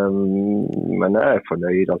 Men jeg er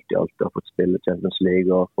fornøyd alt i alt. Jeg har fått spille Champions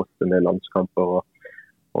League og fått en del landskamper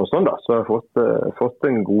og sånn da, så jeg har fått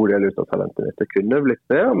en god del ut av talentet mitt. Det kunne blitt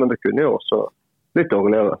bedre, men det kunne jo også blitt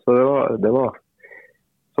dårligere, så det var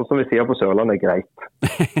sånn som vi sier på Sørlandet, greit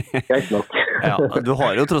nok. Ja, du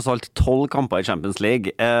har jo tross alt 12 kamper i Champions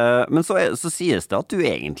League, men så sies det at du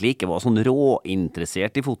egentlig ikke var sånn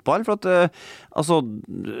råinteressert i fotball, for at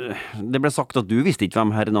det ble sagt at du visste ikke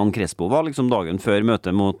hvem Hernan Crespo var liksom dagen før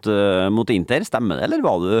møtet mot Inter, stemmer det, eller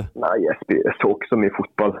var du? Nei, jeg så ikke så mye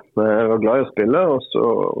fotball. Jeg var glad i å spille, og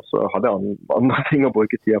så hadde jeg andre ting å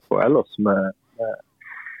bruke tida på ellers, med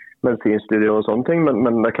medisinstudier og sånne ting,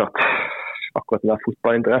 men det er klart, akkurat den der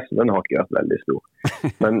fotballinteressen, den har ikke vært veldig stor.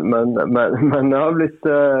 Men jeg har blitt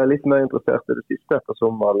litt mer interessert i det siste,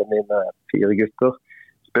 ettersom alle mine 4 gutter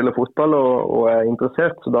spiller fotball og er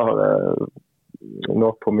interessert, så da har jeg nå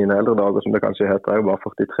på mine eldre dager, som det kanskje heter, jeg er bare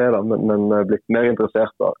 43 da, men blitt mer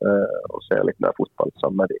interessert da, og ser litt mer fotball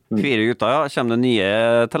sammen med de. 4 gutter, ja. Kommer det nye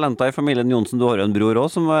talenter i familien Johnsen? Du har jo en bror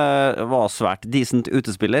også, som var svært decent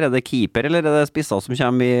utespiller. Er det keeper, eller er det spisser som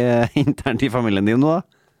kommer internt i familien din nå da?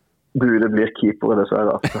 Det blir keeper,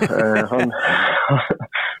 dessverre.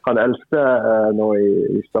 Han eldste nå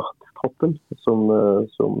i starttroppen som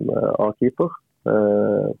A-keeper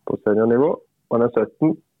på seniornivå. Han er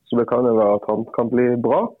 17, så det kan jo være at han kan bli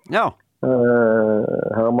bra. Ja.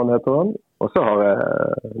 Herman heter han. Og så har jeg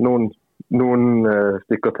noen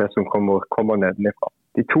stykker til som kommer nedenifra.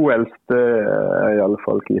 de 2 eldste I alle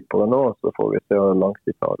fall keepere nå, så får vi se hvor langt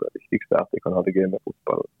de tar det. Det viktigste at de kan ha det gøy med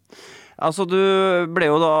fotball. Altså, du ble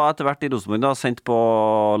jo da etter hvert I Rosenborg da, sendt på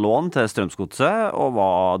lån til Strømsgodset, og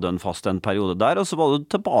var dønn fast en periode der, og så var du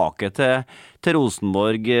tilbake til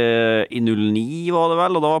Rosenborg I 09, var det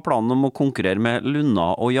vel, og da var planen om å konkurrere med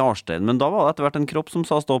Lunna og Jarstein, men da var det etter hvert en kropp som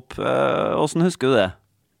sa stopp. Hvordan husker du det?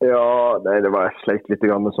 Ja, det var jeg sleit litt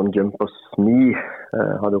med sånn jump og smi.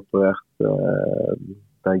 Jeg hadde operert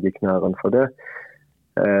begge knærene for det.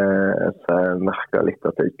 Så jeg merket litt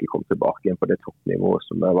at jeg ikke kom tilbake igjen på det toppnivået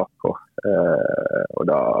som jeg var på. Og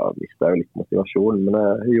da mistet jeg litt motivasjon. Men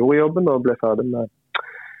jeg gjorde jobben og ble ferdig med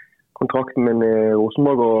kontrakten min I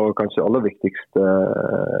Rosenborg, og kanskje aller viktigste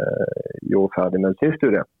gjorde ferdig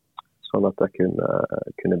medisinstudiet. Sånn at jeg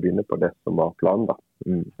kunne begynne på det som var planen da.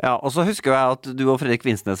 Ja, og så husker jeg at du og Fredrik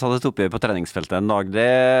Vinsnes hadde et oppgjør på treningsfeltet en dag.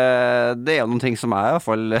 Det jo noen ting som I hvert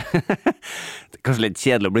fall kanskje litt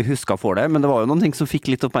kjedelig å bli husket for det, men det var jo noen ting som fikk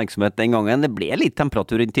litt oppmerksomhet den gangen. Det ble litt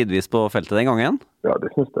temperatur tidvis på feltet den gangen. Ja,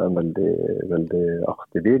 det synes jeg en veldig, veldig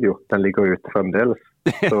artig video. Den ligger ute fremdeles.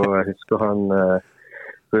 Så jeg husker han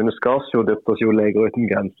Rune Skarsjord døpte oss jo Leger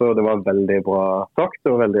uten grenser, og det var veldig bra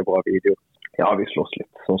sagt og veldig bra video. Ja, vi slåss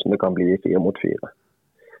litt, sånn som det kan bli 4 mot 4.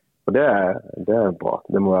 Og det bra.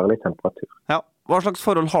 Det må være litt temperatur. Ja. Hva slags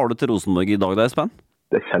forhold har du til Rosenborg I dag, Espen?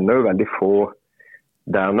 Det kjenner jo veldig få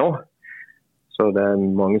der nå. Så det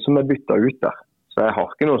mange som byttet ut der. Så jeg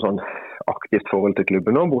har ikke noe sånn aktivt forhold til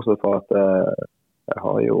klubben nå, bortsett fra at jeg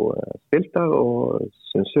har jo spilt der, og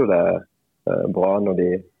synes jo det bra når de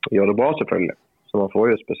gjør det bra, selvfølgelig. Så man får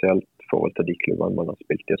jo spesielt forhold til de klubbene man har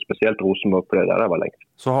spilt I, spesielt Rosenborg på det der var lengst.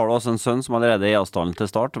 Så har du også en sønn som allerede I avstanden til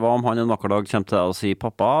start. Hva om han en vakker dag kommer til deg og sier,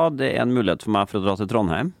 pappa, det en mulighet for meg for å dra til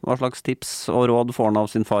Trondheim? Hva slags tips og råd får han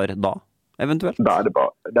av sin far da, eventuelt? Da det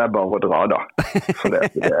bare å dra da. For det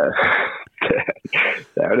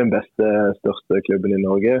jo den beste, største klubben I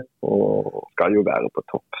Norge, og skal jo være på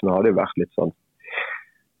topp. Nå har det jo vært litt sånn,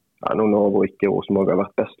 noen år hvor ikke Rosenborg har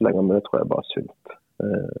vært best lenger, men det tror jeg bare er sunt.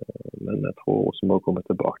 Men jeg tror Rosenborg kommer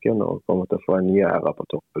tilbake igjen og kommer til å få en ny æra på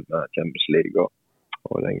toppen med Champions League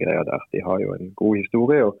og den greia der. De har jo en god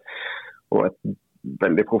historie og et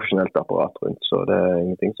veldig profesjonelt apparat rundt, så det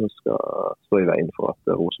ingenting som skal stå I veien for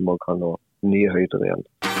at Rosenborg kan nå nye høyder igjen.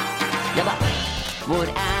 Ja da, hvor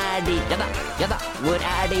de? Ja da, hvor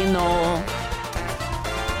de nå?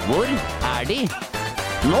 Hvor de?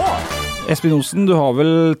 Nå? Espen Olsen, du har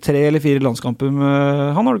vel 3 eller 4 landskamper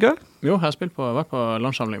med han, har du ikke det? Jo, jeg har vært på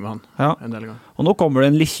landssamling med han en del ganger. Og nå kommer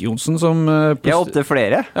det en Lis Jonsen som... opp til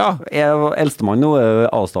flere. Ja. Jeg var eldstemann nå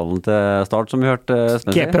avstanden til start, som vi hørte.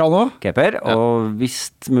 Keper han nå. Keper, og hvis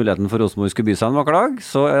muligheten for Rosenborg skulle by seg en vakker dag,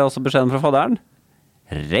 så også beskjeden fra faderen.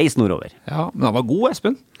 Reis nordover. Ja, men han var god,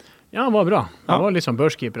 Espen. Ja, han var bra. Han var litt som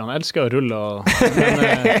børskeeper. Han elsket å rulle.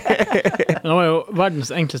 Men han var jo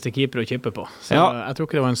verdens enkleste keeper å kippe på. Så jeg tror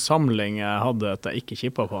ikke det var en samling jeg hadde at jeg ikke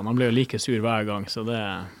kippet på han. Han ble jo like sur hver gang, så det...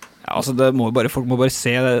 Ja, altså folk må bare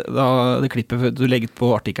se det klippet du legget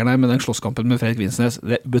på artikkelen her med den slåsskampen med Fredrik Vinsnes.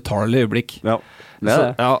 Det betalende øyeblikk. Ja, det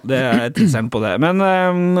det. Ja, det tilseren på det. Men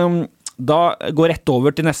da går rett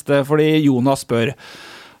over til neste, fordi Jonas spør.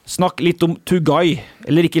 Snakk litt om Tugay,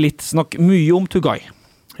 eller ikke litt, snakk mye om Tugay.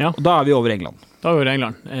 Ja. Og da vi over England. Da vi over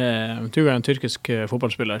England. Tugay en tyrkisk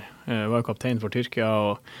fotballspiller. Var jo kaptein for Tyrkia,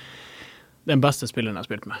 og den beste spilleren jeg har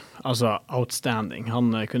spilt med. Altså outstanding. Han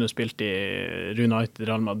kunne spilt I United,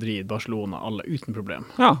 Real Madrid, Barcelona, alle uten problem.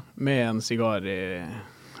 Ja. Med en sigar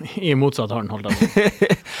I motsatt hånd, holdt jeg.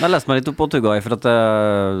 Jeg leste meg litt opp på Tugay, for at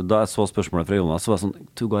da jeg så spørsmålet fra Jonas, så var det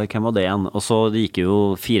sånn, Tugay, hvem var det igjen? Og så det gikk jo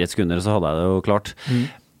 4 sekunder, så hadde jeg det jo klart.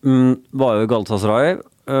 Var jo Galatasaray,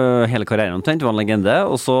 hele karrieren omtrent, var en legende,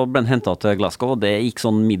 og så ble han hentet til Glasgow, og det gikk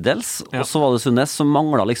sånn middels, og så var det Sunnes som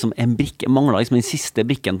manglet liksom en brikke, manglet liksom den siste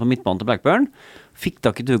brikken på midtbanen til Blackburn, fikk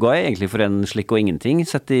tak I Tugay egentlig for en slikk og ingenting,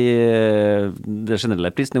 sett I det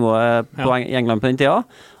generelle prisnivået I England på den tida,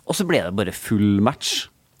 og så ble det bare full match.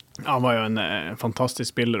 Ja, han var jo en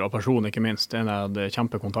fantastisk spiller og person, ikke minst, en jeg hadde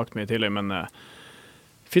kjempekontakt med I tidlig, men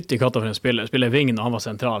fytti katta for en spiller vingen og han var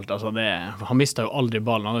sentralt, altså han mistet jo aldri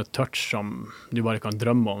ballen, han hadde et touch som du bare kan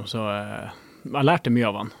drømme om, så jeg lærte mye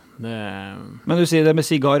av han. Men du sier det med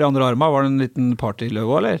sigar I andre armer, var det en liten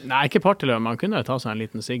partyløv, eller? Nei, ikke partyløv, man kunne ta seg en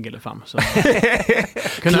liten sigg eller 5, så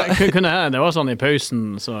det var sånn I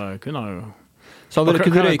pausen, så kunne han jo... Så dere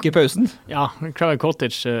kunne røyke I pausen? Ja, Craven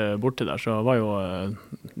Cottage borte der, så var jo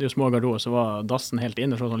det små garderober, så var dassen helt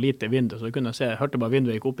inne, så sånn lite vindu, så du kunne se, hørte bare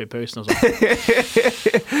vinduet gikk opp I pausen og sånn.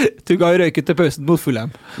 Du ga røyket til pausen mot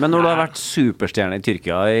Fulham. Men når du har vært superstjerne I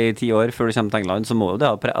Tyrkia I 10 år før du kommer til England, så må jo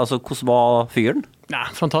det ha altså, hvordan var fyren? Nei,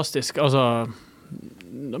 fantastisk, altså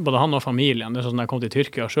både han og familien, det sånn når jeg kom til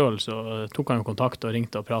Tyrkia selv, så tok han jo kontakt og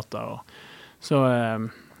ringte og pratet. Så,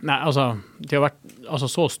 nei, altså, til å ha vært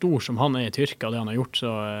så stor som han i Tyrkia, det han har gjort,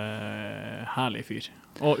 så herlig fyr.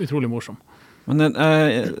 Og utrolig morsom. Men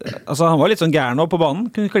han var litt sånn gæren på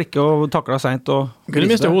banen, kunne klikke og takle sent. Kunne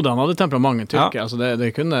miste hodet, han hadde temperament i Tyrkia, så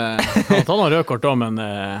det kunne, han tar noen rødkort da, men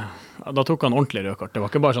da tok han ordentlig rødkort. Det var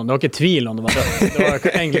ikke bare sånn, det var ikke tvil om det var rødt. Det var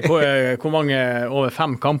egentlig hvor mange over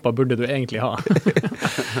 5 kamper burde du egentlig ha?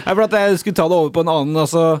 For at jeg skulle ta det over på en annen,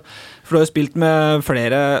 for du har jo spilt med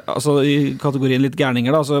flere, i kategorien litt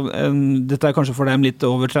gærninger da, dette kanskje for dem litt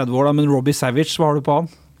over 30 år da, men Robbie Savage, hva har du på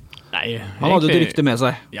han? Nei, han hadde jo et rykte med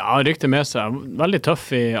seg. Ja, rykte med seg. Veldig tøff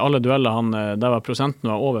i alle dueller. Der var prosenten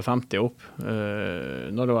var over 50 opp.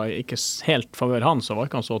 Når det var ikke helt favør han, så var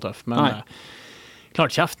ikke han så tøff. Men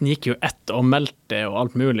klart, kjeften gikk jo ett og meldte og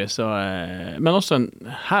alt mulig. Så, men også en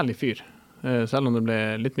herlig fyr. Selv om det ble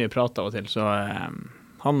litt mye prat av og til. Så,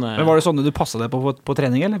 han, men var det sånn at du passet deg på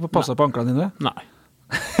trening, eller passet på anklene dine? Nei.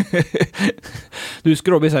 Du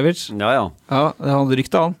husker Robbie Savage? Ja, det hadde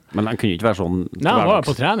rykte han. Men han kunne ikke være sånn. Nei, han var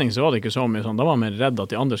på trening, så var det ikke så mye sånn. Da var han mer redd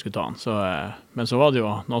at de andre skulle ta han. Så, men så var det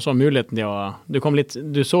jo, når han så muligheten til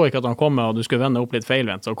du så ikke at han kom med, og du skulle vende opp litt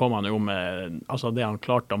feilvendt, så kom han jo med det han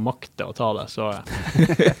klarte å makte å ta det. Så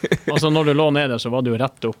når du lå nede, så var det jo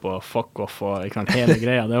rett opp og fuck off og hele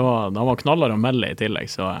greia. Han var knallere å melde i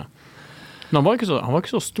tillegg. Så, men han var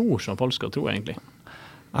ikke så stor som folk skal tro, egentlig.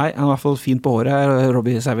 Nei, han er i hvert fall fin på håret her,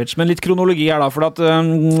 Robbie Savage. Men litt kronologi her da, for at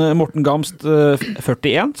Morten Gamst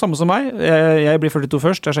 41, samme som meg. Jeg blir 42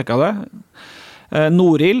 først, jeg sjekket det.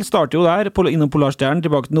 Norild starter jo der, innom Polarstjernen,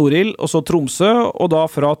 tilbake til Norild, og så Tromsø, og da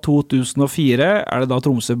fra 2004 er det da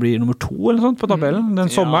Tromsø blir nummer 2 eller sånt på tabellen,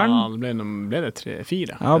 den sommeren. Ja, det ble det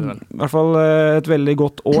 3-4. Ja, i hvert fall et veldig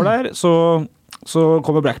godt år der, så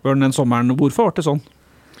kommer Blackburn den sommeren. Hvorfor var det sånn?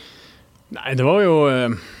 Nei, det var jo...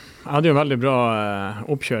 Jeg hadde jo en veldig bra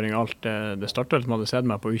oppkjøring av alt. Det startet vel som hadde sett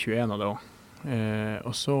meg på U21 av det også.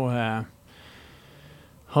 Og så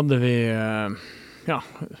hadde vi,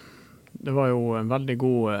 det var jo en veldig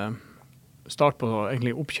god start på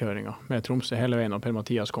egentlig oppkjøringen med Tromsø hele veien når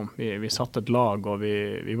Per-Mathias kom. Vi satte et lag, og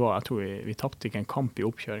jeg tror vi tappte ikke en kamp i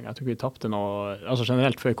oppkjøringen. Jeg tror vi tappte noe,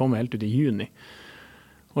 generelt før jeg kom helt ut i juni.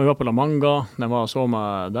 Og vi var på La Manga, så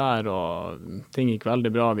meg der, og ting gikk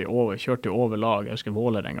veldig bra. Vi kjørte jo over lag, jeg husker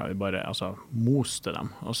Vålerenga, vi bare moste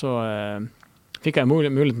dem. Og så fikk jeg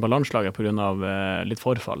muligheten på landslaget på grunn av litt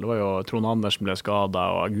forfall. Det var jo Trond Andersen ble skadet,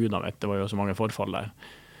 og Gudene vet, det var jo så mange forfall der.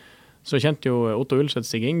 Så kjente jo Otto Ulseth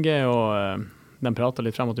Stig Inge, og de pratet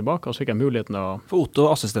litt frem og tilbake, og så fikk jeg muligheten å... For Otto,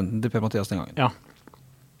 assistenten til Per-Mathias den gangen. Ja.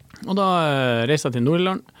 Og da reiste jeg til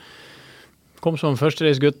Nordland. Kom som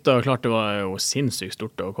førstereisgutt, og klart det var jo sinnssykt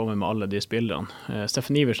stort å komme med alle de spillerne.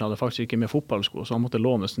 Steffen Iversen hadde faktisk ikke med fotballsko, så han måtte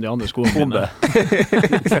låne de andre skoene mine.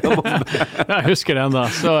 Jeg husker det enda.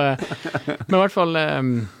 Men i hvert fall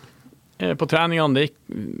på treningene, det gikk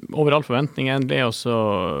over all forventning endelig, og så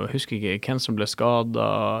husker jeg ikke hvem som ble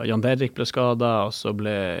skadet. Jan Derrik ble skadet, og så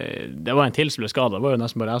det var en til som ble skadet. Det var jo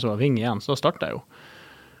nesten bare jeg som var ving igjen, så da startet jeg jo.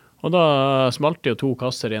 Og da smalt jo 2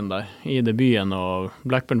 kasser inn der i debuten, og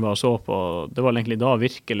Blackburn var så på, det var egentlig da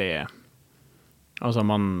virkelig,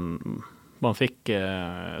 man fikk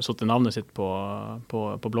satt navnet sitt på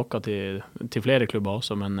blokka til flere klubber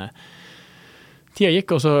også, men tida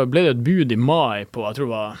gikk, og så ble det et bud i mai på, jeg tror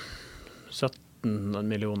det var 17-18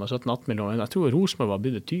 millioner, jeg tror Rosenborg var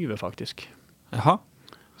byttet 20 faktisk. Jaha.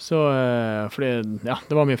 Så, fordi,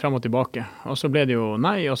 det var mye frem og tilbake, og så ble det jo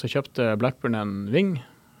nei, og så kjøpte Blackburn en ving,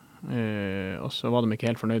 og så var de ikke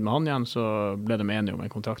helt fornøyd med han igjen, så ble de enige om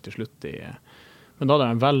en kontrakt til slutt men da hadde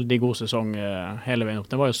de en veldig god sesong hele veien opp.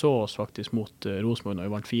 Det var jo så oss faktisk mot Rosenborg når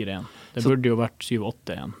vi vant 4-1. Det burde jo vært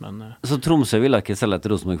 7-8 igjen. Så Tromsø ville ikke selge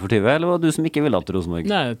til Rosenborg for 20, eller var det du som ikke ville til Rosenborg?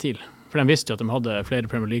 Nei, TIL. For de visste jo at de hadde flere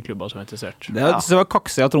Premier League-klubber som var interessert. Det var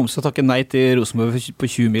kaksig av Tromsø å takke nei til Rosenborg på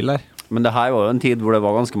 20 mil der. Men det her var jo en tid hvor det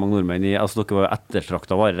var ganske mange nordmenn dere var jo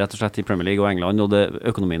ettertraktet varer rett og slett i Premier League og England, og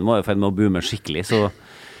økonomien var jo ferdig med å boome skikkelig, så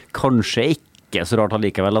kanskje ikke så rart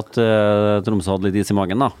allikevel at Tromsø hadde litt is i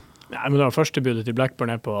magen da. Nei, men det var første budet til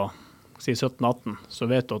Blackburn på 17-18, så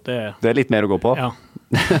vet du at det er litt mer å gå på. Ja.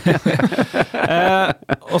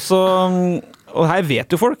 Og her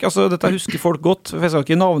vet jo folk, dette husker folk godt, for jeg skal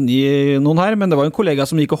ikke navngi noen her, men det var en kollega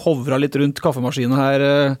som gikk og hovra litt rundt kaffemaskinen her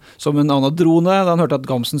som en annen drone, da han hørte at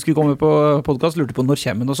Gamsten skulle komme på podcast, lurte på når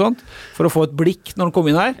kommer han og sånt, for å få et blikk når han kom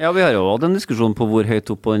inn her. Ja, vi har jo hatt en diskusjon på hvor høyt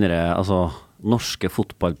opp på norske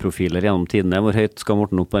fotballprofiler gjennom tidene, hvor høyt skal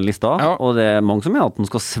Morten opp på en lista, og det er mange som mener at den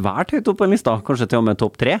skal svært høyt opp på en lista, kanskje til og med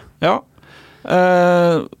topp 3. Ja,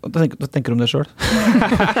 Hva tenker du om det selv?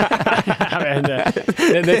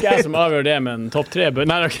 Det er ikke jeg som avgjør det, men topp 3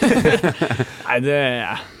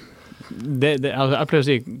 Nei, altså, jeg pleier å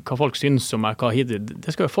si hva folk synes om meg, hva hittil.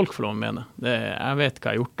 Det skal jo folk få lov å mene. Jeg vet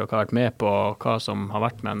hva jeg har gjort og hva jeg har vært med på, og hva som har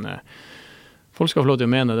vært, men folk skal få lov til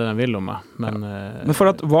å mene det de vil om meg. Men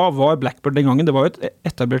for at, hva var Blackburn den gangen? Det var jo et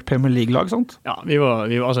etablert Premier League-lag, sant? Ja, vi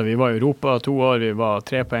var i Europa 2 år, vi var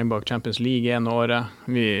 3 poeng bak Champions League 1 året.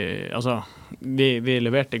 Vi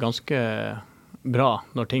leverte ganske bra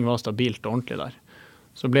når ting var stabilt og ordentlig der.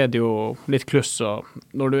 Så ble det jo litt kluss, og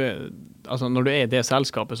når du er i det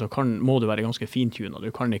selskapet, så må du være ganske fintunet.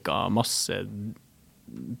 Du kan ikke ha masse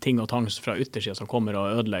ting og tang fra yttersiden som kommer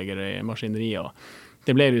og ødelegger i maskineriet, og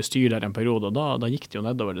det ble jo styr der en periode, og da gikk det jo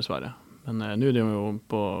nedover dessverre. Men nå er det jo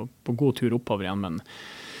på god tur oppover igjen, men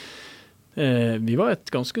vi var et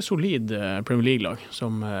ganske solid Premier League-lag,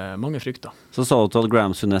 som mange frykta. Så sa du at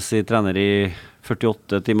Gamsten trener i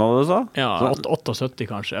 48 timer, hva du sa? Ja, 78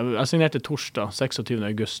 kanskje. Jeg signerte torsdag, 26.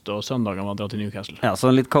 august, og søndagen var jeg dratt til Newcastle. Ja, så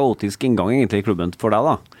en litt kaotisk inngang egentlig i klubben for deg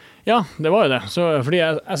da? Ja, det var jo det. Så, fordi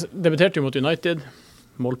jeg debuterte jo mot United,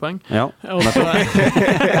 målpoeng. Ja,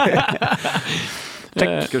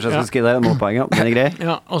 Kanskje jeg skal skrive der målpoeng, ja. Den er grei.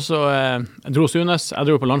 Ja, og så jeg dro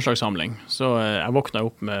på landslagssamling, så jeg våkna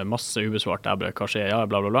opp med masse ubesvart, hva skjer, ja,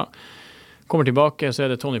 bla bla bla. Kommer tilbake, så er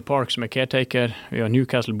det Tony Park som er caretaker, vi har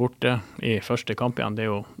Newcastle borte i første kamp igjen, det er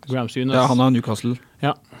jo Graham Souness. Ja, han har Newcastle.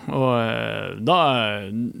 Ja, og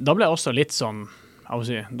da ble jeg også litt sånn,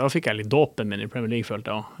 da fikk jeg litt dåpen min i Premier League, følte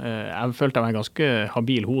jeg. Jeg følte jeg var en ganske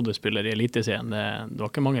habil hodespiller i eliteserien, det var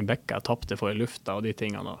ikke mange bekker jeg tappte for i lufta og de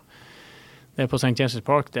tingene, og det på St. James'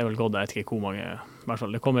 Park, det er vel gått, jeg vet ikke hvor mange, i hvert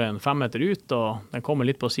fall, det kommer en 5 meter ut, og den kommer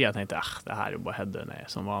litt på siden, jeg tenkte, det her er jo bare headet ned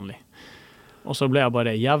som vanlig. Og så ble jeg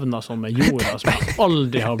bare jevnet sånn med jorda, som jeg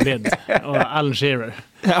aldri har blitt, og Alan Shearer.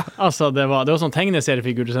 Ja. Altså, det var sånn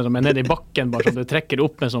tegneseriefigur, som er nede i bakken, bare så du trekker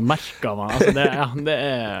opp med sånn merker. Altså,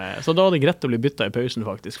 så da var det greit å bli byttet i pausen,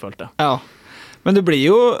 faktisk, følte jeg. Ja. Men det blir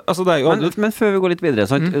jo, altså det er jo... Men før vi går litt videre,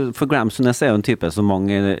 for Graham Souness er jo en type som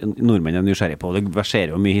mange nordmenn er nysgjerrig på. Det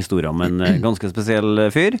verserer jo mye historier om en ganske spesiell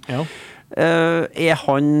fyr. Ja. Er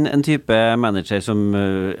han en type manager som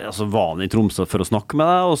var han i Tromsø for å snakke med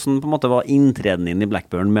deg, og som på en måte var inntreden inn i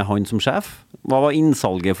Blackburn med han som sjef? Hva var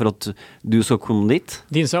innsalget for at du så kom dit?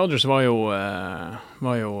 Dean Souders var jo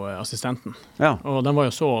assistenten, ja. Og den var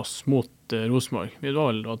jo så oss mot Rosenborg. Vi var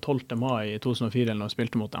vel 12. mai i 2004 når vi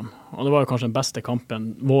spilte mot dem, og det var jo kanskje den beste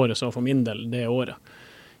kampen våre så for min del det året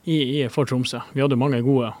for Tromsø. Vi hadde mange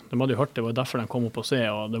gode, de hadde jo hørt det var derfor de kom opp og se,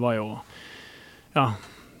 og det var jo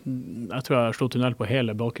jeg tror jeg slo tunnel på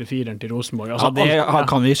hele bakre 4 til Rosenborg. Altså, det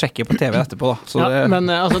kan vi sjekke på TV etterpå da. Så men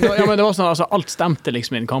det var sånn, alt stemte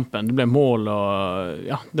liksom i den kampen. Det ble mål, og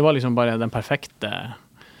det var liksom bare den perfekte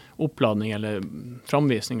oppladning eller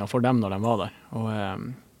framvisningen for dem når de var der.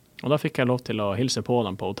 Og da fikk jeg lov til å hilse på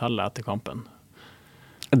dem på hotellet etter kampen.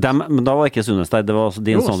 Men da var ikke Souness der, det var altså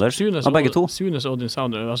Dean Saunders? Begge to? Souness og Dean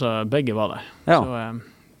Saunders, begge var der. Ja. Så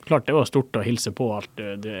klart det var stort å hilse på alt,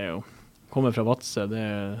 det er jo kommer fra Vatse,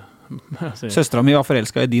 det Søstera mi var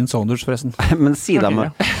forelsket i Dean Saunders, forresten. Men sier de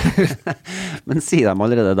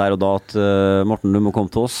allerede der og da at Morten, du må komme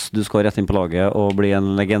til oss, du skal rett inn på laget og bli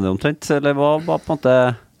en legende omtrent, eller hva på en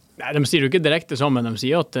måte? Nei, de sier jo ikke direkte sammen, de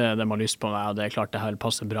sier at de har lyst på meg, og det er klart det her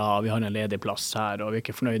passer bra, vi har en ledig plass her, og vi er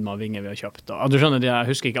ikke fornøyd med vinger vi har kjøpt. Og, du skjønner,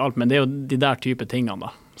 jeg husker ikke alt, men det er jo de der type tingene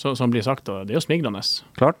da, som blir sagt, og det er jo smigrende.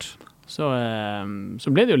 Klart. Så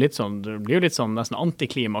ble det jo litt sånn, det blir jo litt sånn nesten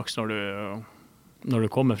antiklimaks når du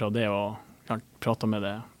kommer fra det og kan prate med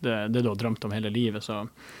det du har drømt om hele livet, så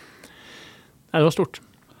det var stort.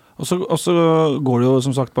 Og så går det jo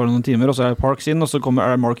som sagt bare noen timer, og så Parks inn, og så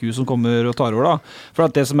er det Mark Hughes som kommer og tar over da. For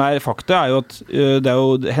at det som fakta er jo at det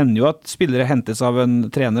hender jo at spillere hentes av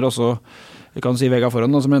en trener, og så jeg kan si Vega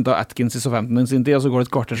foran, som hentet Atkins i Southampton i sin tid, og så går det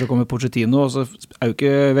et kvarter, så kommer Pochettino, og så jo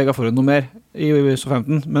ikke Vega foran noe mer i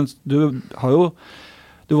Southampton, men du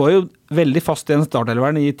var jo veldig fast i en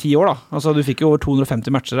startelveren i 10 år da, altså du fikk jo over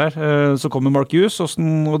 250 matcher der, så kommer Mark Hughes,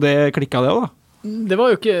 og det klikket det da? Det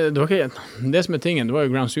var jo ikke det som tingen, det var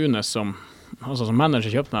jo Graham Souness som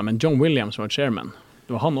manager kjøpte meg, men John Williams var chairman,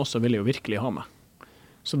 det var han også ville jo virkelig ha meg.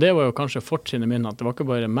 Så det var jo kanskje fortrinnet min, at det var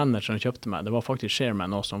ikke bare manageren som kjøpte meg, det var faktisk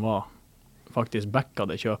chairman også som var faktisk backa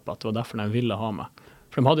det kjøpet, at det var derfor de ville ha meg.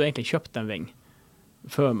 For de hadde jo egentlig kjøpt en ving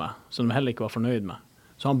før meg, som de heller ikke var fornøyd med.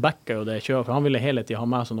 Så han backa jo det kjøpet, for han ville hele tiden ha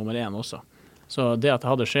meg som nummer 1 også. Så det at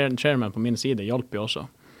jeg hadde chairman på min side hjalp jo også.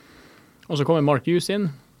 Og så kommer Mark Hughes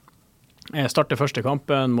inn. Jeg starter første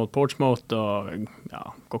kampen mot Portsmouth, og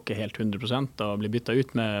går ikke helt 100%, og blir byttet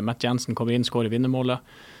ut med Matt Jensen, kommer inn, skårer vinnermålet.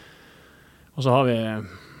 Og så har vi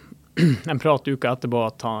en prat uka etterpå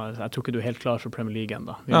at jeg tror ikke du helt klar for Premier League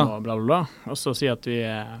enda. Vi må bla bla bla. Og så sier at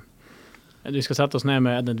vi skal sette oss ned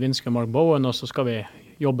med Edmund Vinske og Mark Bowen, og så skal vi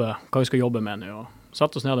jobbe, hva vi skal jobbe med nå. Og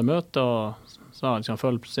satt oss ned og møte, og sa liksom,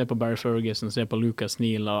 se på Barry Ferguson, se på Lucas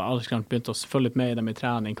Neal, og alle skal begynne å følge litt med i dem i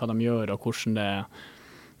trening, hva de gjør, og hvordan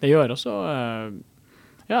det gjør. Og så,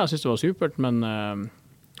 jeg synes det var supert, men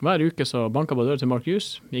hver uke så banket på døren til Mark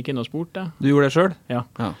Hughes, gikk inn og spurte. Du gjorde det selv? Ja.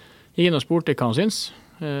 Gikk inn og spurte hva han syns.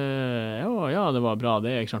 Ja, det var bra,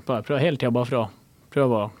 det ikke sant. Prøv hele tiden bare for å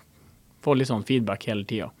prøve å få litt sånn feedback hele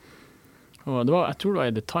tiden. Og det var, jeg tror det var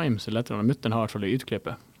i The Times, eller etter mutteren har i hvert fall i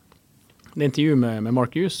utklippet. Det intervju med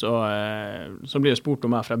Mark Hughes, og så blir det spurt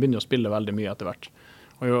om meg, for jeg begynner å spille veldig mye etter hvert,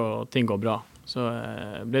 og ting går bra. Så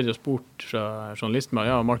ble det jo spurt fra journalisten,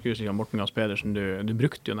 ja, Mark Hughes og Morten Gams Pedersen, du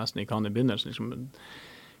brukte jo nesten ikke han i begynnelsen. Liksom,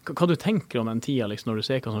 hva du tenker om den tiden, liksom, når du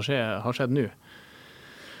ser hva som har skjedd nå?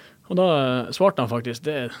 Og da svarte han faktisk,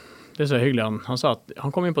 det er så hyggelig, han sa at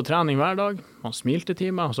han kom inn på trening hver dag, han smilte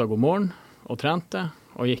til meg, han sa god morgen, og trente,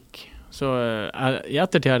 og gikk. Så i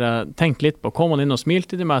ettertid har jeg tenkt litt på, kom han inn og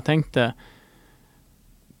smilte til meg, jeg tenkte,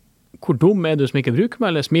 hvor dum er du som ikke bruker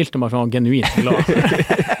meg, eller smilte meg for han genuint glad?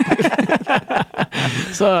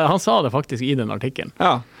 Så han sa det faktisk i den artikkelen.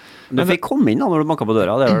 Ja. Du fikk komme inn da når du banket på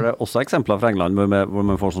døra. Det er også eksempler fra England hvor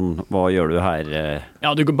man får sånn, hva gjør du her?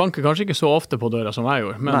 Ja, du banker kanskje ikke så ofte på døra som jeg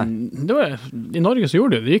gjorde, men i Norge så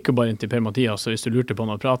gjorde det gikk jo bare inn til Per Mathias hvis du lurte på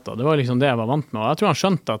noe å prate. Det var liksom det jeg var vant med, og jeg tror han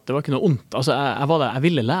skjønte at det var ikke noe ondt. Altså, jeg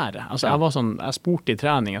ville lære. Altså, jeg var sånn, jeg spurte i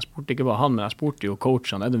trening, jeg spurte ikke bare han, men jeg spurte jo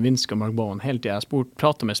coachene, Edmund Vinske og Mark Bowen, hele tiden. Jeg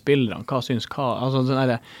pratet med spillerne, hva syns hva? Altså,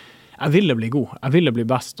 jeg ville bli god, jeg ville bli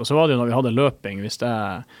best, og så var det jo når vi hadde løping, hvis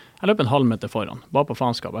jeg løp en halv meter foran, bare på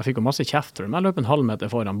faenskap. Jeg fikk jo masse kjefter, men jeg løp en halv meter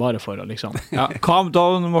foran, bare for å liksom... Ja, calm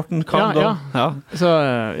down, Morten, calm down. Ja. Så,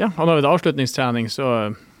 og når vi hadde avslutningstrening, så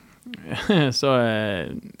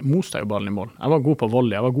moste jeg jo ballen i mål. Jeg var god på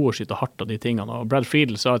volley, jeg var god å skyte hardt av de tingene, og Brad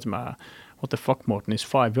Friedel sa til meg, what the fuck, Morten, is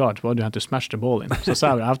 5 yards, why do you have to smash the ball in? Så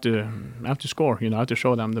sa jeg, I have to score, you know, I have to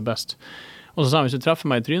show them the best. Og så sa han, hvis du treffer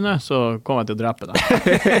meg i trynet, så kommer jeg til å drepe deg.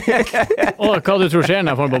 Og hva du tror skjer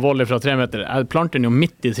når jeg får på volley fra 3 meter? Jeg planter den jo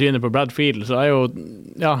midt i trynet på Brad Friedel, så jeg er jo,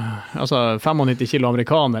 ja, altså 95 kilo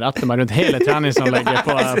amerikaner etter meg rundt hele treningsanlegget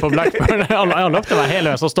på Blackburn. Jeg løpte meg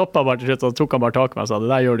hele, så stoppet jeg bare til slutt, og tok han bare tak med og sa,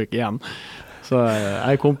 det der gjør du ikke igjen. Så jeg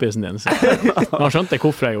er kompisen din, så han skjønte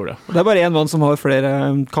hvorfor jeg gjorde det. Det er bare en mann som har flere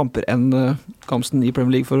kamper enn Gamsten i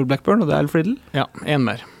Premier League for Blackburn, og det er Friedel. Ja, en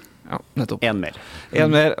mer. Ja, nettopp. En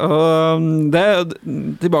mer. Og det er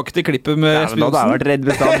tilbake til klippet med Espen Johnsen. Da hadde jeg vært redd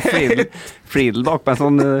hvis da Friedel bak meg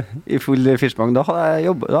sånn i full firsbang. Da hadde jeg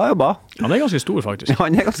jobbet. Han er ganske stor, faktisk. Ja,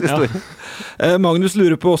 han er ganske stor. Ja. Magnus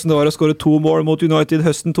lurer på hvordan det var å skåre 2 mål mot United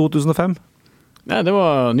høsten 2005. Nei, det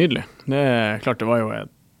var nydelig. Det er klart, det var jo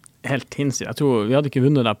helt hinsides. Jeg tror vi hadde ikke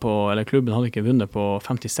vunnet der eller klubben hadde ikke vunnet på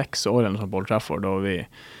 56 år eller sånn på Old Trafford, og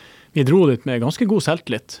vi dro dit med ganske god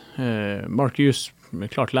selvtillit. Mark Hughes,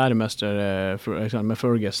 klart læremester med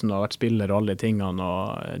Ferguson og vært spiller og alle tingene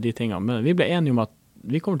og de tingene, men vi ble enige om at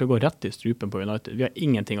vi kommer til å gå rett i strupen på United. Vi har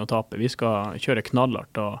ingenting å tape, vi skal kjøre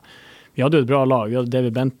knallart, og vi hadde jo et bra lag. Vi hadde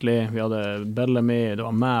David Bentley, vi hadde Bellamy, det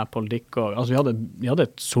var meg, Paul Dick, og, altså vi hadde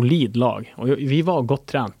et solid lag, og vi var godt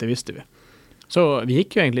trent, det visste vi. Så vi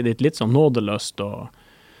gikk jo egentlig dit litt sånn nådeløst, og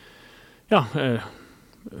ja,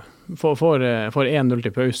 får 1-0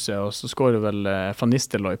 til pause, og så skårer vel Van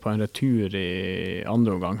Nistelrooy på en retur i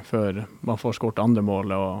andre omgang, før man får skåret andre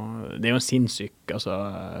mål, og det er jo en sinnssyk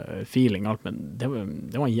feeling, alt, men det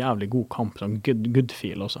var en jævlig god kamp, sånn good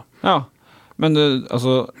feel også. Ja, men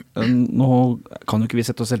altså, nå kan jo ikke vi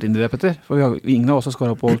sette oss helt inn i det, Petter, for ingen av oss har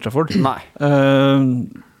skåret på Old Trafford. Nei.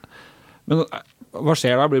 Men hva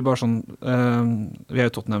skjer da? Blir det bare sånn vi er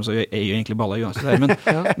jo Tottenham, så vi er jo egentlig balla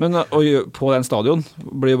men på den stadion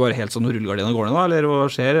blir det bare helt sånn rullegardinen går ned da, eller hva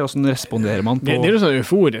skjer? Hvordan responderer man på? Det er jo sånn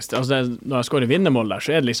euforisk, altså når jeg skårer vinnermål der,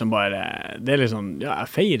 så er det liksom bare, det er liksom, ja,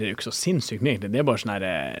 jeg feirer jo ikke så sinnssykt mye, det er bare sånn her,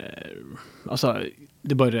 altså,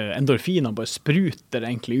 det er bare endorfiner bare spruter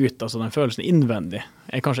egentlig ut, altså den følelsen innvendig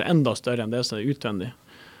er kanskje enda større enn det som er utvendig.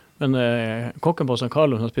 Men kokken på San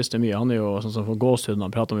Carlo som spiste mye, han er jo sånn som får gåshud når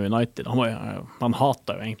han prater om United. Han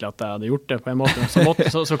hater jo egentlig at jeg hadde gjort det på en måte.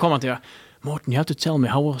 Så kom han til, Morten, you have to tell me,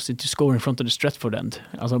 how was it to score in front of the Stretford end?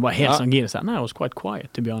 Altså bare helt sånn gir seg. Nei, I was quite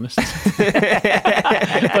quiet, to be honest.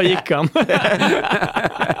 Da gikk han.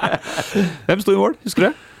 Hvem stod i mål,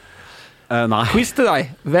 husker du? Nei. Quiz til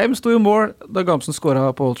deg. Hvem stod i mål da Gamsten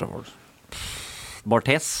skåret på Old Trafford?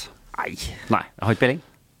 Barthes? Nei, jeg har ikke peiling.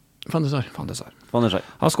 Van de Sar.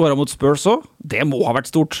 Han skåret mot Spurs også. Det må ha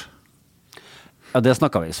vært stort. Ja, det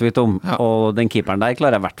snakket vi så vidt om, og den keeperen der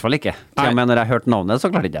klarer jeg I hvert fall ikke. Jeg mener, når jeg hørte navnet, så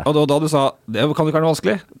klarte jeg ikke. Og da du sa, det kan ikke være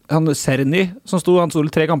vanskelig. Han Serni, som han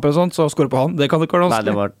stod 3 kamper og sånt, så skåret på han. Det kan ikke være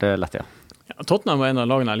vanskelig. Nei, det var lett, ja. Tottenham var en av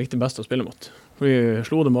lagene jeg likte best å spille mot. Vi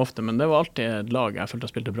slo dem ofte, men det var alltid et lag jeg følte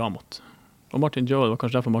jeg spilte bra mot. Og Martin Joel, det var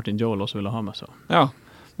kanskje derfor Martin Joel også ville ha meg. Så. Ja,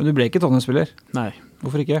 men du ble ikke Tottenham-spiller? Nei.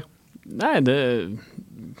 Hvorfor ikke? Nei, de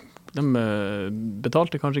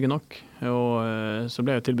betalte kanskje ikke nok, og så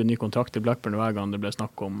ble jeg tilbudt ny kontrakt I Blackburn hver gang det ble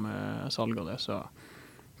snakk om salg og det, så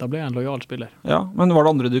da ble jeg en lojal spiller. Ja, men var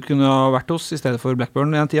det andre du kunne ha vært hos I stedet for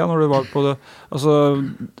Blackburn I en tida, når du var på det? Altså,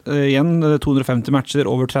 igjen, 250 matcher,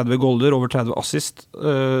 over 30 golder, over 30 assist,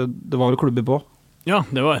 det var vel klubber på? Ja,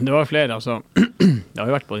 det var flere, altså. Det har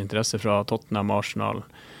jo vært både interesse fra Tottenham, Arsenal,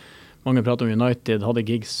 mange prater om United, hadde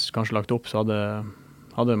Giggs kanskje lagt opp, så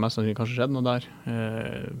hadde mest sannsynlig kanskje skjedd noe der.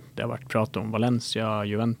 Det har vært prat om Valencia,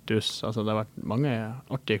 Juventus, altså det har vært mange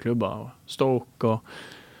artige klubber, Stoke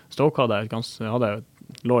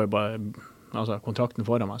lå jo bare kontrakten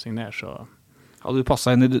foran meg signert, så hadde du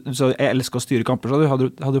passet inn så jeg elsker å styre kamper, så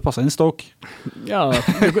hadde du passet inn Stoke? Ja,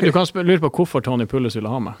 du kan lure på hvorfor Tony Pulis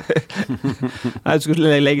ville ha meg. Nei, du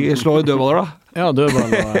skulle slå I dødballer da? Ja,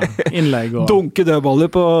 dødball og innlegg. Og dunke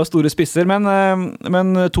dødballer på store spisser, men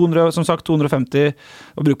 200, som sagt 250,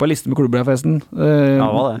 og bruk på en liste med klubber forresten.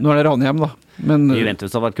 Nå det Ranhjem da. Men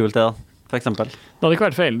Juventus har vært kult det da. For eksempel. Det hadde ikke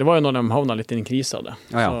vært feil. Det var jo når de havnet litt inn I krisa det.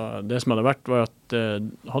 Så det som hadde vært var at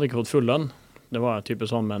hadde ikke fått full lønn. Det var type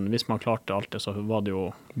sånn, men hvis man klarte alt det, så var det jo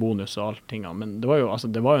bonus og alt tingene. Men det var jo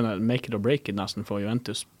en make it or break it nesten for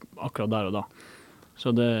Juventus akkurat der og da.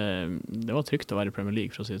 Så det var trygt å være I Premier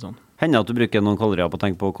League, for å si det sånn. Hender at du bruker noen kalorier på å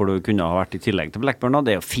tenke på hvor du kunne ha vært I tillegg til Blackburn, da?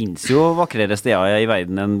 Det finnes jo vakrere steder I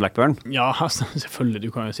verden enn Blackburn. Ja, selvfølgelig.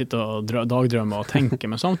 Du kan jo sitte og dagdrømme og tenke,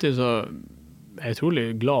 men samtidig så jeg utrolig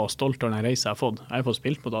glad og stolt over den reisen jeg har fått. Jeg har fått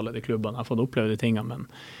spilt på alle de klubbene, jeg har fått oppleve de tingene, men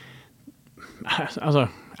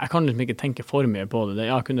jeg kan liksom ikke tenke for mye på det.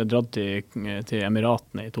 Jeg kunne dratt til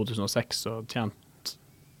Emiratene I 2006 og tjent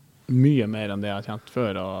mye mer enn det jeg har tjent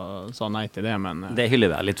før og sa nei til det, men det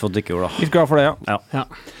hyller jeg litt for at du ikke gjorde da. Litt glad for det, ja.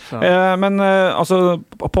 Men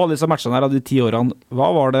på alle disse matchene her av de 10 årene, hva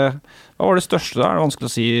var det største der? Det vanskelig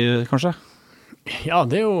å si, kanskje? Ja,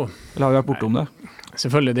 det jo Eller har vi vært borte om det?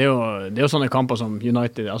 Selvfølgelig, det er jo sånne kamper som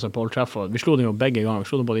United, altså Paul Trafford, vi slo dem jo begge ganger, vi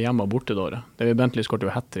slo dem både hjemme og borte da. Det vi Bentley skårte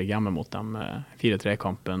jo hat-trick hjemme mot dem,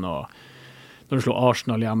 4-3-kampen, og når du slo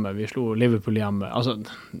Arsenal hjemme, vi slo Liverpool hjemme, altså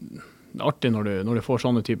det artig når du får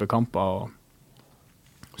sånne type kamper, og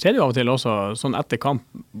så det jo av og til også sånn etter kamp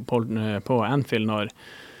på Anfield, når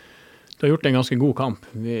du har gjort en ganske god kamp,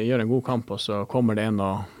 vi gjør en god kamp, og så kommer det en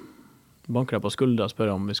og banker deg på skuldra og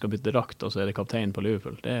spør om vi skal bytte drakt, og så det kaptein på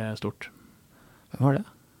Liverpool, det stort. Hvem var det?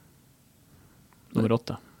 Nummer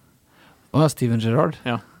 8. Steven Gerrard?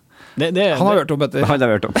 Ja. Han har hørt om etter. Han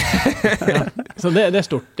har hørt om. Ja. Så det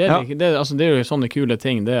stort. Det er jo sånne kule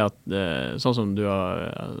ting, det at, sånn som du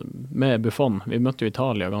har med Buffon, vi møtte jo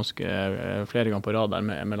Italia flere ganger på rad der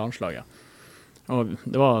med landslaget. Og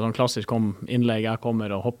det var sånn klassisk innlegg, jeg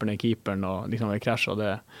kommer og hopper ned keeperen, og liksom vi krasjer, og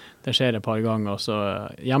det skjer et par ganger, og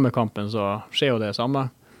så hjemmekampen så skjer jo det samme.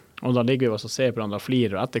 Og da ligger vi også og ser på hverandre og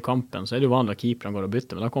flirer, og etter kampen så det jo vanlig at keeperen går og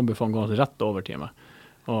bytter, men da kom Buffon gående rett over til meg,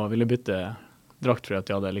 og ville bytte drakt for at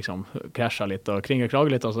de hadde liksom krasjet litt og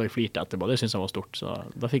kraget litt, og så flirte etterpå. Det synes jeg var stort, så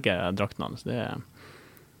da fikk jeg drakten hans.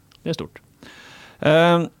 Det stort.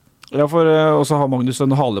 Ja, for også har Magnus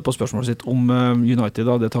en hale på spørsmålet sitt om United,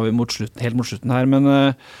 da. Det tar vi helt mot slutten her, men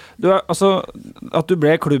at du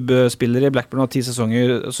ble klubbspiller I Blackburn av 10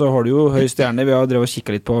 sesonger, så har du jo høy stjerne, vi har drevet og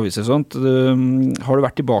kikket litt på aviser og sånt. Har du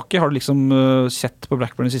vært tilbake? Har du liksom sett på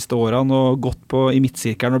Blackburn de siste årene og gått I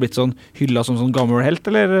midtsirkelen og blitt sånn hyllet som sånn gammel helt,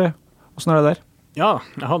 eller hvordan det der? Ja,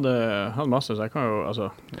 jeg hadde masse, så jeg kan jo,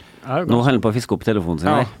 Nå holder på å fiske opp telefonen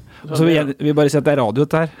sin her. Så vi bare sier at det radio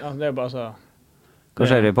dette her. Ja, det bare så... Hva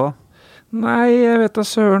skjer vi på? Nei, jeg vet da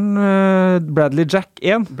søren Bradley Jack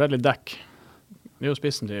 1. Bradley Dack. Det jo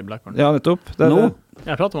spissen til Blackburn. Ja, nettopp. Nå?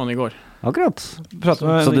 Jeg pratet med han I går. Akkurat.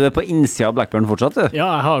 Så du på innsida av Blackburn fortsatt, du? Ja,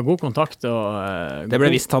 jeg har god kontakt. Og, det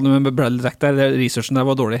ble visst han med Bradley Jack der. Researchen der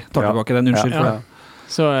var dårlig. Tar tilbake den, unnskyld for det.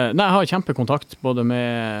 Så nei, jeg har kjempekontakt både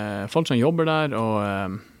med folk som jobber der,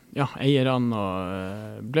 og eierne,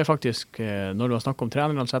 og ble faktisk, når det var snakk om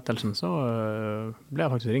treneransettelsen, så ble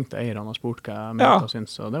jeg faktisk ringt til eierne og spurt hva jeg mente og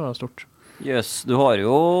synes, og det var stort. Jøss, du har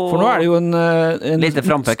jo... For nå det jo en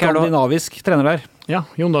skandinavisk trener der. Ja,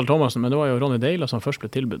 Jon Dahl Thomasen, men det var jo Ronny Deila som først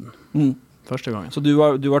ble tilbudt. Første gangen. Så du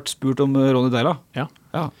var spurt om Ronny Deila? Ja.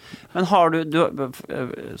 Men har du,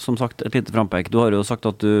 som sagt, et lite frampek, du har jo sagt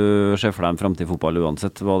at du ser for deg en fremtid fotball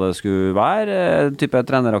uansett hva det skulle være, type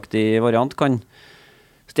treneraktig variant, kan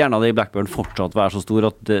stjerna di I Blackburn fortsatt være så stor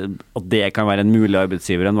at det kan være en mulig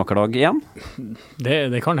arbeidsgiver en vakker dag igjen?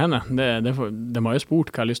 Det kan hende. De har jo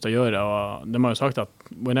spurt hva jeg har lyst til å gjøre, og de har jo sagt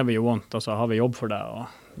at whenever you want, altså har vi jobb for deg.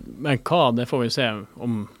 Men hva, det får vi se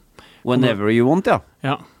om... Whenever you want, ja.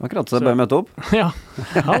 Ja. Akkurat, så bare møte opp. Ja,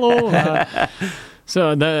 hallo!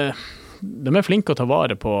 Så de flinke å ta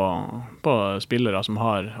vare på spillere som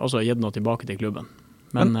har også gitt noe tilbake til klubben.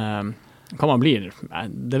 Men hva man blir,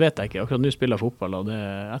 det vet jeg ikke. Akkurat nå spiller jeg fotball, og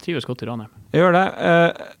jeg trives godt I Ranheim. Jeg gjør det.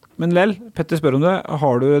 Men Lell, Petter spør om det.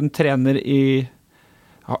 Har du en trener I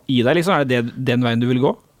deg, liksom? Er det den veien du vil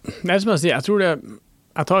gå? Nei, som jeg sier, jeg tror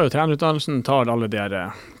jeg tar jo trenerutdannelsen, tar alle de her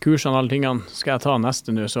kursene, alle tingene. Skal jeg ta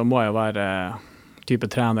neste nå, så må jeg være type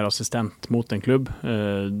trenerassistent mot en klubb.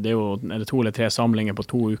 Det jo 2 eller 3 samlinger på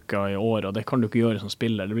 2 uker I år, og det kan du ikke gjøre som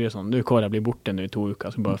spiller. Det blir sånn, nå Kåre, jeg blir borte nå I 2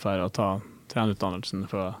 uker, så bare for å ta trenerutdannelsen.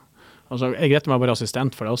 Altså, jeg gretter meg bare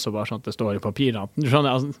assistent for det også, bare sånn at det står I papiret. Du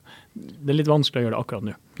skjønner, altså, det litt vanskelig å gjøre det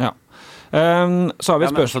akkurat nå. Ja. Så har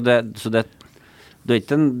vi et spørsmål. Så det du har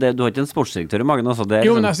ikke en sportsdirektør I magen, altså?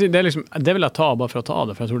 Jo, men det vil jeg ta bare for å ta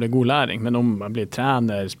det, for jeg tror det god læring. Men om jeg blir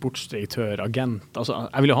trener, sportsdirektør, agent, altså,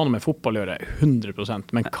 jeg vil jo ha noe med fotball å gjøre,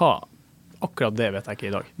 100%. Men hva? Akkurat det vet jeg ikke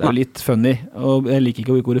I dag. Det litt funny, og jeg liker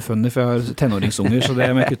ikke å bruke ordet funny, for jeg har tenåringsunger, så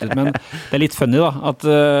det må jeg kutte ut. Men det litt funny da, at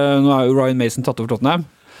nå jo Ryan Mason tatt over Tottenham.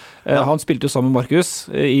 Han spilte jo sammen med Markus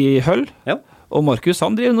I Hull. Ja. Og Markus,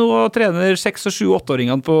 han driver nå og trener 6- og 7- og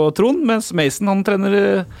 8-åringene på Trond, mens Mason, han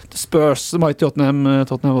trener Spurs, Mighty Tottenham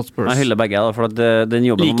Hotspurs. Jeg hyller begge, da, for at den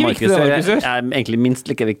jobben like med Markus egentlig minst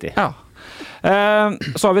like viktig. Ja.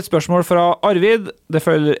 Så har vi et spørsmål fra Arvid. Det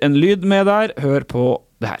følger en lyd med der. Hør på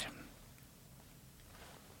det her.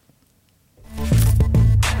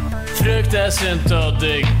 Frukt sunt og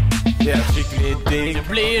digg. Det skikkelig digg. Det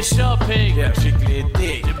blir så pigg. Det skikkelig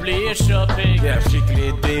digg. Det blir så pigg. Det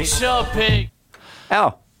skikkelig digg. Så pigg. Ja,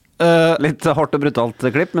 litt hardt og brutalt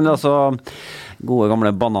klipp, men det altså gode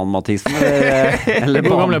gamle Banan-Mathisen eller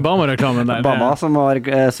gode gamle Bama-reklamen der. Bama som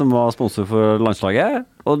var sponsor for landslaget,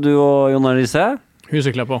 og du og Jon Arnise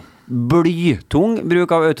Huseklepp på. Blytung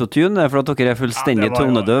bruk av autotune, for at dere fullstendig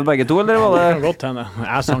tonedøv begge to, eller var det? Det var godt henne.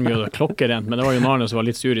 Jeg sang jo det klokkerent, men det var Jon Arne som var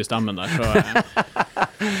litt sur I stemmen der. Så,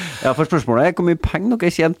 ja, for spørsmålet hvor mye penger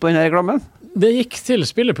dere tjent på denne reklamen? Det gikk til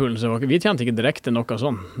spillepoolen, så vi tjente ikke direkte noe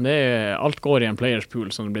sånn. Alt går I en players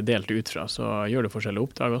pool som det blir delt ut fra, så gjør det forskjellige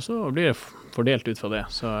oppdrag, og så blir det fordelt ut fra det.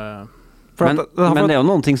 Så, men det jo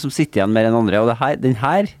noen ting som sitter igjen mer enn andre, og den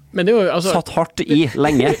her altså, satt hardt I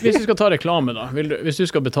lenge. Hvis du skal ta reklame da, hvis du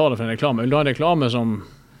skal betale for en reklame, vil du ha en reklame som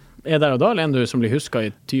der og da, eller en du som blir husket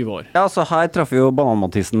I 20 år? Ja, så her traff jo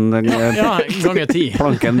Banan-Mathisen ganger 10.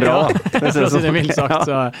 Planken bra, da. Det mildt sagt.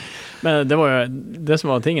 Så, men det var jo, det som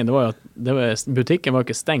var tingen, det var jo at butikken var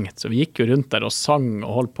ikke stengt, så vi gikk jo rundt der og sang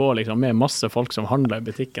og holdt på liksom, med masse folk som handlet I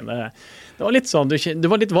butikken. Det var litt sånn, du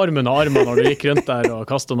var litt varm under armene når du gikk rundt der og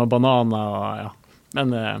kastet noen bananer. Og, ja. Men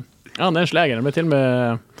det en sleger. Jeg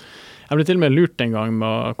ble til og med lurt en gang med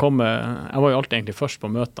å komme, jeg var jo alltid egentlig først på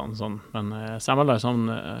møtene, sånn, men Samuel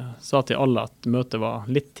sa til alle at møtet var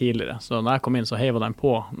litt tidligere, så når jeg kom inn så heivet de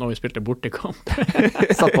på når vi spilte bortekamp.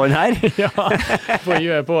 Satt på den her? Ja, på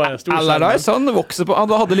storskjermen. Allardyce, han vokser på,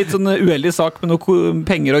 han hadde litt sånn uheldig sak med noen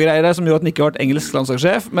penger og greier som gjorde at han ikke har vært engelsk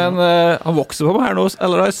landslagssjef, men han vokser på her nå,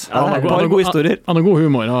 Allardyce. Ja, han har gode historier. Han har god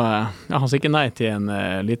humor, og han sier ikke nei til en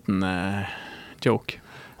liten joke.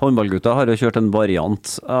 Håndballgutta har jo kjørt en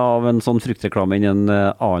variant av en sånn fruktreklame inn I en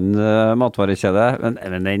annen matvarekjede,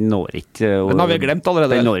 men den når ikke. Den har vi glemt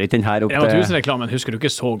allerede. Den når ikke den her opp til... Ja, tusenreklamen husker du ikke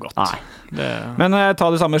så godt. Nei. Men ta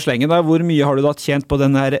det samme slengen da. Hvor mye har du da tjent på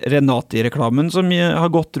den her Renati-reklamen som har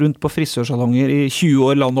gått rundt på frisørsalonger I 20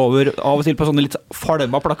 år land over, av og til på sånne litt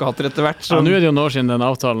falma plakater etter hvert? Ja, nå det jo noen år siden den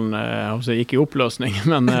avtalen gikk I oppløsning,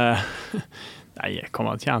 men nei, kan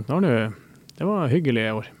man tjent nå? Det var hyggelig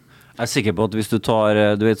år. Jeg sikker på at hvis du tar,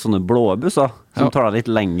 du vet, sånne blå busser, som tar deg litt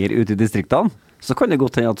lenger ut I distriktene, så kan det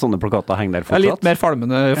godt hende at sånne plakater henger der fortsatt. Litt mer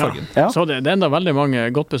falmende fargen. Ja. Så det enda veldig mange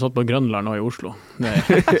godt besatt på Grønland og I Oslo.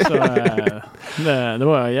 Så det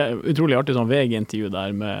var utrolig artig sånn VG-intervju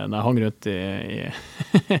der, når jeg hang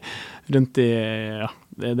rundt I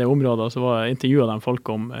det området, så var intervjuet de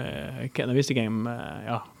folk om, jeg visste ikke om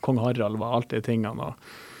Kong Harald var alt de tingene, og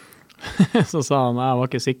så sa han, jeg var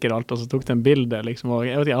ikke sikker alt, og så tok de en bilde, liksom, og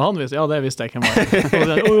jeg vet ikke, han visste, ja, det visste jeg hvem var.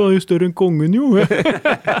 Åja, just større enn kongen, jo.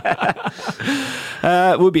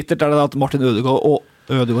 Hvor bittert det at Martin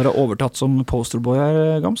Ødegaard har overtatt som posterboy her,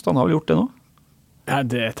 Gamsten? Han har vel gjort det nå? Ja,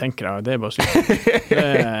 det tenker jeg, det bare sykt.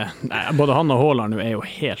 Både han og Haaland jo jo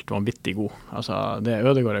helt vanvittig god. Altså, det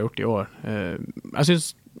Ødegaard har gjort I år. Jeg synes,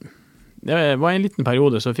 det var en liten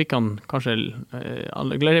periode, så fikk han kanskje,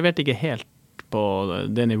 han leverte ikke helt på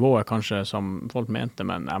det nivået kanskje som folk mente,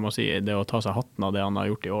 men jeg må si det å ta seg hatten av det han har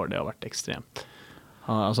gjort i år, det har vært ekstremt.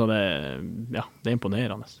 Altså det er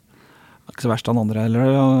imponerende. Ikke så verst han andre heller.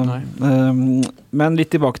 Men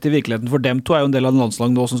litt tilbake til virkeligheten, for dem to er jo en del av en landslag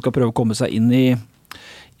nå som skal prøve å komme seg inn i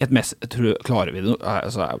et mest, klarer vi det?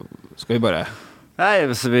 Altså, skal vi bare... Nei,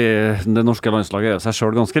 det norske landslaget er seg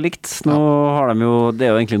selv ganske likt. Nå har de jo, det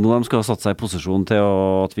er jo egentlig noe de skal ha satt seg i posisjon til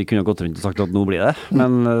at vi kunne gått rundt og sagt at nå blir det.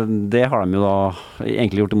 Men det har de jo da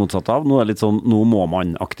egentlig gjort det motsatte av. Nå er det litt sånn, nå må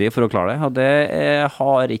man-aktig for å klare det. Og det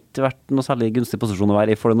har ikke vært noe særlig gunstig posisjon å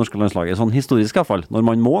være i for det norske landslaget, sånn historisk i hvert fall. Når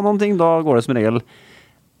man må noen ting, da går det som regel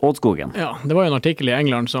åt skogen. Ja, det var jo en artikkel i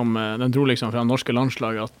England som den dro liksom fra det norske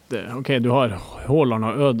landslaget at ok, du har Haaland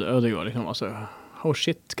og Ødegaard liksom, altså oh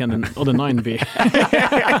shit, can the other nine be?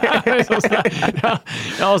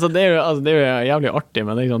 Altså det er jo jævlig artig,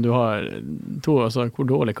 men liksom, du har to, altså hvor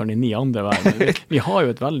dårlig kan de 9 andre være? Vi har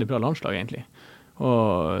jo et veldig bra landslag egentlig,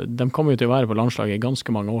 og de kommer jo til å være på landslaget i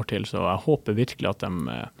ganske mange år til, så jeg håper virkelig at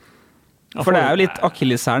de... For det er jo litt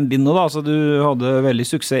akilleshælen din nå da, altså du hadde veldig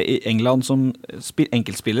suksess i England som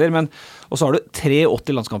enkeltspiller, og så har du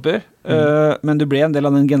 83 landskamper, men du ble en del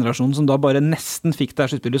av den generasjonen som da bare nesten fikk det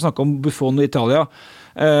her sluttspillet. Du snakket om Buffon i Italia,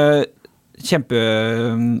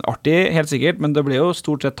 kjempeartig, helt sikkert, men det ble jo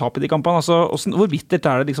stort sett tap i de kampene. Altså, hvor bittert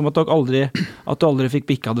er det liksom at du aldri fikk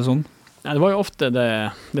bikka det sånn? Nei, det var jo ofte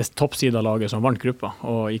det toppsida-laget som vant gruppa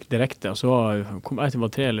og gikk direkte, og så kom jeg til å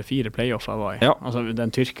være 3 eller 4 playoff jeg var i. Ja. Altså,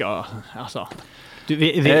 den Tyrkia, altså,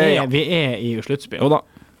 vi er i sluttspill. Jo da.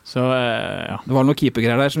 Så, ja. Det var noen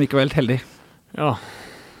keepergreier der som ikke var helt heldig. Ja.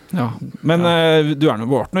 Men du er nå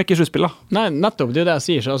vårt nå ikke i sluttspill da? Nei, nettopp, det er det jeg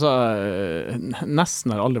sier, så altså,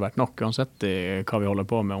 nesten har aldri vært nok, uansett i hva vi holder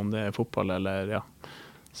på med, om det er fotball eller, ja.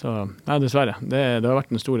 Så, nei, dessverre. Det har vært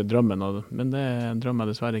den store drømmen, men det er en drøm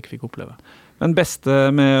jeg dessverre ikke fikk oppleve. Men beste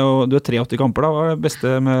du er 83 kamper da, hva er det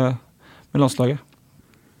beste med landslaget?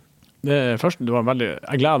 Det var veldig,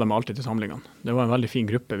 jeg gleder meg alltid til samlingene. Det var en veldig fin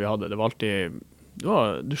gruppe vi hadde. Det var alltid,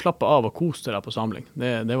 du slappet av og koste deg på samling.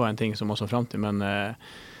 Det var en ting som også frem til, men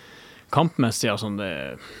kampmessig, sånn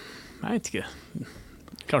jeg vet ikke.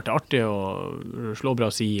 Klart det er artig å slå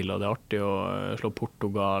Brasil, og det er artig å slå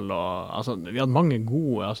Portugal, og, altså, vi hadde mange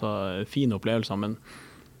gode, altså, fine opplevelser, men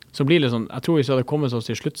så blir det sånn, jeg tror hvis vi hadde kommet oss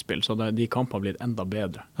til sluttspill, så hadde de kampene blitt enda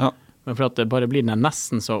bedre. Ja. Men for at det bare blir den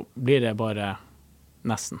nesten, så blir det bare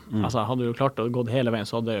nesten. Altså, hadde du klart å gå hele veien,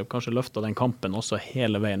 så hadde jeg kanskje løftet den kampen også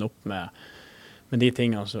hele veien opp med de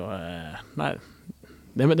tingene, så nei,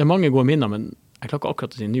 det er mange gode minner, men jeg klarer ikke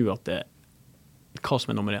akkurat å si nå at det er hva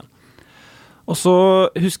som er nummer 1. Og så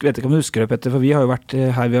vet jeg ikke om du husker det, Petter, for vi har jo vært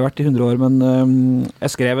her, vi har vært i 100 år, men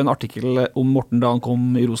jeg skrev en artikkel om Morten da han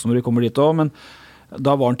kom i Rosenborg, kommer dit også, men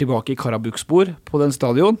da var han tilbake i Karabukspor på den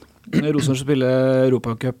stadion. Rosenborg spiller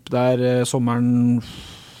Europacup der sommeren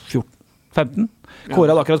 15.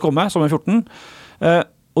 Kåre hadde akkurat kommet, sommeren 14.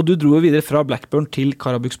 Og du dro jo videre fra Blackburn til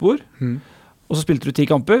Karabukspor, og så spilte du 10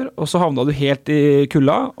 kamper, og så havnet du helt i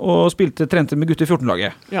kulda, og trente med gutter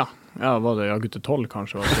 14-laget. Ja, var det gutter 12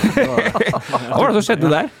 kanskje. Hva var det som skjedde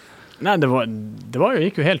der? Nei, det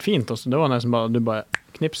gikk jo helt fint. Også. Det var nesten bare, du bare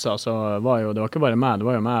knipsa, så det var ikke bare meg, det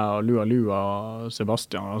var jo meg og Lua og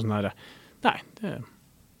Sebastian og sånn her. Nei,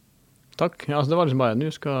 takk. Altså, det var liksom bare,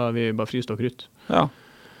 nå skal vi bare fryse dere ut. Ja.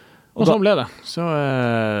 Og sånn ble det. Så,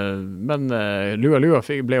 men Lua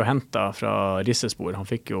ble jo hentet fra Rissespor. Han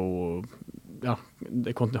fikk jo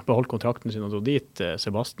beholdt kontrakten sin og dro dit.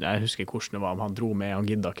 Sebastian, jeg husker hvordan det var, han dro med, han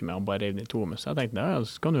gidda ikke med, han bare rev den i 2. Så jeg tenkte,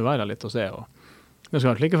 så kan du være litt og se. Og det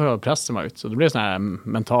skal ikke for å presse meg ut. Så det ble sånn en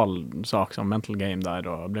mental sak, sånn mental game der,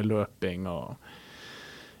 og det ble løping, og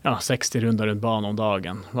 60 runder rundt banen om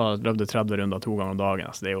dagen. Jeg løpte 30 runder 2 ganger om dagen.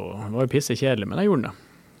 Altså, det var jo pisse kjedelig, men jeg gjorde det.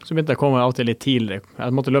 Så begynte jeg å komme av og til litt tidligere.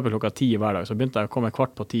 Jeg måtte løpe klokka 10 hver dag, så begynte jeg å komme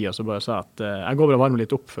 15:15, og så bare sa at jeg går bare og varmer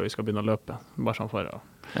litt opp før vi skal begynne å løpe. Bare sånn for å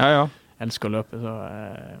elske å løpe. Så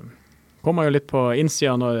kom jeg jo litt på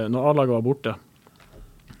innsiden når A-laget var borte.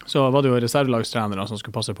 Så var det jo reservelagstrenere som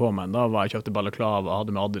skulle passe på meg. Da var jeg kjøpte balaklava og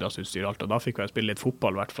hadde med Adidas-utstyr og alt, og da fikk jeg spille litt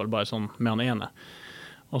fotball i hvert fall, bare sånn med han ene.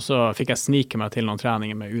 Og så fikk jeg snike meg til noen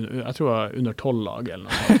treninger med, jeg tror det var under 12-lag eller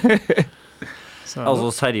noe. Så,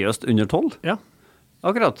 altså seriøst under 12? Ja.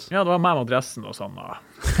 Akkurat. Ja, det var meg mot resten og sånn.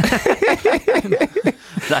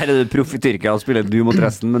 Der er det proff i Tyrkia og spiller du mot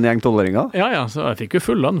resten med en gjeng 12-åringer? Ja, så jeg fikk jo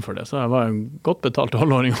full lønn for det, så jeg var en godt betalt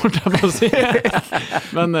 12-åring, holdt jeg på å si.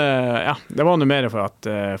 Men det var noe mer for at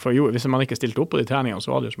hvis man ikke stilte opp på de treningene,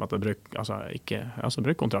 så var det jo som at jeg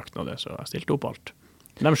brukte kontrakten og det, så jeg stilte opp alt.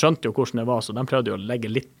 De skjønte jo hvordan det var, så de prøvde jo å legge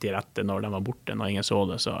litt til rette når de var borte, når ingen så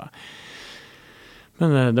det. Så.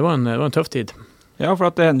 Men det var en tøff tid. Ja,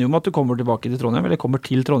 for det hender jo med at du kommer tilbake til Trondheim, eller kommer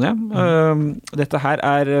til Trondheim. Dette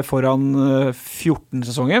her foran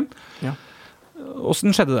 14-sesongen. Ja.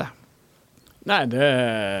 Hvordan skjedde det? Nei,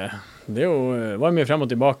 det var mye frem og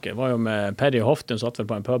tilbake. Det var jo med Perry Hoften satt vel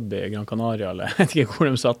på en pub i Gran Canaria, eller jeg vet ikke hvor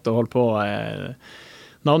de satt og holdt på.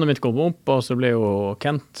 Navnet mitt kom opp, og så ble jo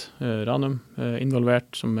Kent Ranum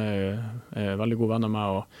involvert, som er veldig god venn av meg.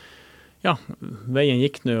 Og ja, veien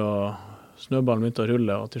gikk nå, og snøballen begynte å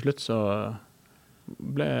rulle, og til slutt så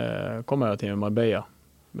kom jeg til Marbella,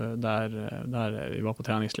 der vi var på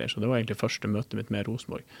treningsleir. Så det var egentlig første møte mitt med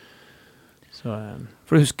Rosenborg. Så,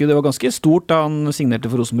 for du husker, det var ganske stort da han signerte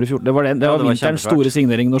for Rosenborg i 14. Det var vinterens store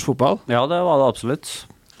signering i norsk fotball. Ja, det var det absolutt.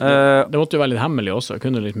 Det måtte jo være litt hemmelig også. Jeg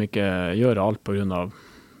kunne liksom ikke gjøre alt på grunn av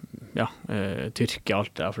Tyrkia,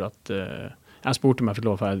 alt det, for at jeg spurte meg for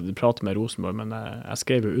lov for å prate med Rosenborg, men jeg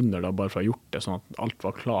skrev jo under da bare for å ha gjort det, sånn at alt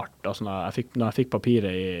var klart. Altså, når jeg fikk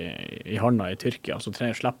papiret i handa i Tyrkia, så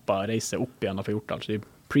trenger jeg slippe å reise opp igjen og få gjort alt, så de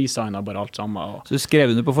pre-signet bare alt sammen. Så du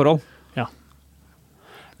skrev under på forhånd? Ja.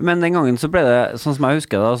 Men den gangen så ble det, sånn som jeg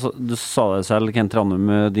husker da, du sa det selv, Kent Ranum,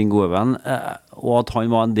 din gode venn, og at han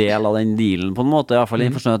var en del av den dealen på en måte, i hvert fall i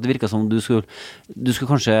forstand at det virket som du skulle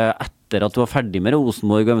kanskje etter at du var ferdig med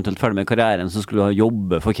Rosenborg, og eventuelt ferdig med karrieren, så skulle du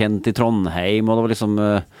jobbe for Kent i Trondheim, og det var liksom,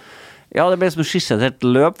 ja, det ble som skisset et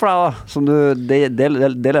løp for deg da, som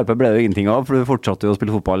det løpet ble jo ingenting av, for du fortsatte jo å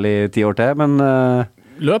spille fotball i 10 år til, men...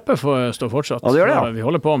 Løpet står fortsatt. Ja, det gjør det, ja. Vi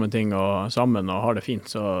holder på med ting sammen og har det fint,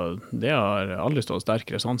 så det har aldri stått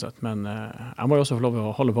sterkere sånn sett. Men jeg må jo også få lov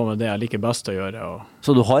å holde på med det jeg liker best å gjøre.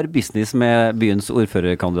 Så du har business med byens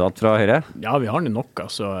ordførerkandidat fra Høyre? Ja, vi har nok,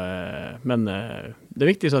 altså. Men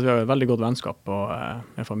det viktigste er at vi har et veldig godt vennskap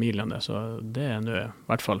med familien, så det er nå i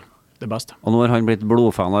hvert fall det beste. Og nå har han blitt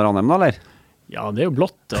blodfan av Ranheim da, eller? Ja, det er jo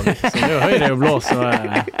blått, så det er jo Høyre og blå, så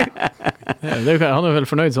han er vel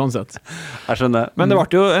fornøyd sånn sett. Jeg skjønner. Men det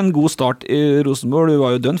ble jo en god start i Rosenborg, du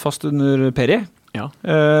var jo dønn fast under Perry. Ja.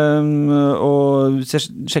 Og hvis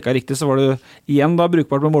jeg sjekket riktig, så var det igjen da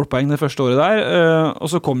brukbart med målpoeng det første året der, og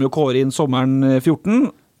så kom jo Kåre inn sommeren 14,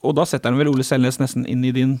 og da setter han vel Ole Selnes nesten inn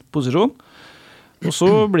i din posisjon. Og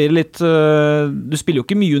så blir det litt, du spiller jo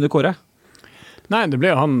ikke mye under Kåre. Nei, det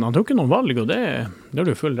ble han tok jo noen valg, og det har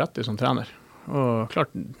du full rett i som trener. Og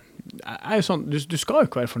klart, jeg er jo sånn, du skal jo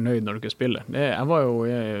ikke være fornøyd når du ikke spiller. Jeg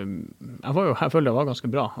følte det var ganske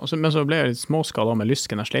bra. Men så ble jeg litt småskala med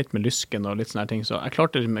lysken. Jeg sleit med lysken og litt sånne ting, så jeg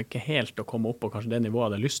klarte ikke helt å komme opp på kanskje det nivået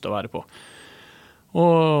jeg hadde lyst til å være på.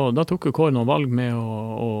 Og da tok jo Kåre noen valg med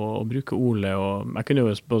å bruke Ole, og jeg kunne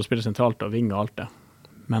jo både spille sentralt og vinge alt det.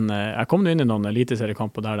 Men jeg kom inn i noen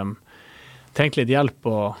eliteseriekamper der de trengte litt hjelp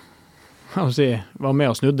og var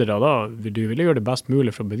med og snudde det, og da ville gjøre det best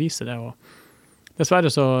mulig for å bevise det, og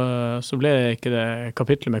dessverre så ble ikke det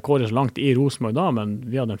kapitlet med Kåre så langt i Rosenborg da, men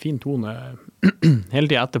vi hadde en fin tone hele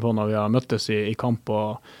tiden etterpå når vi har møttes i kamp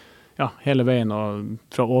og ja, hele veien og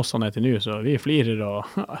fra Åsane til nå, så vi flirer og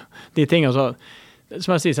de tingene. Så,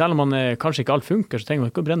 som jeg sier, selv om kanskje ikke alt funker, så trenger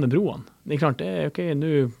man ikke å brenne broen. Det er klart, ok,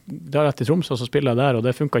 nå har jeg til Tromsø, så spiller jeg der, og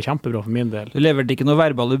det funker kjempebra for min del. Du leverte ikke noe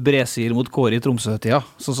verbale bresier mot Kåre i Tromsø-tida,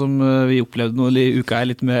 sånn som vi opplevde noe i uka her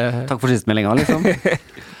litt med... Takk for sistmeldinga, liksom.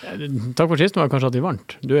 Takk for sist, var kanskje at vi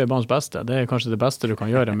vant. Du er banens beste. Det er kanskje det beste du kan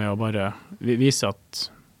gjøre med å bare vise at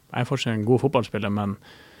jeg er fortsatt en god fotballspiller, men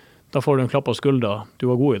da får du en klapp på skuldra. Du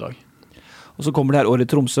var god i dag. Og så kommer det her året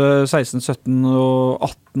i Tromsø, 16, 17 og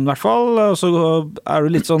 18 i hvert fall, og så er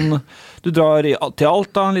du litt sånn, du drar til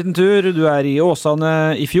Alta en liten tur, du er i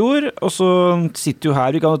Åsane i fjor, og så sitter du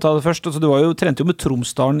her, vi kan ta det først, altså, du trente jo med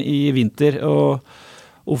Tromsdalen i vinter, og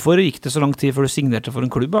hvorfor gikk det så lang tid før du signerte for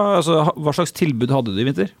en klubb? Altså, hva slags tilbud hadde du i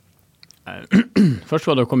vinter?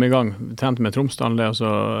 Først var det å komme i gang, vi trente med Tromsdalen, og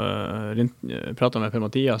så pratet med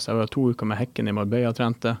Per-Mathias, jeg var 2 uker med Hekken i Marbella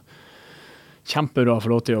trente, kjempebra å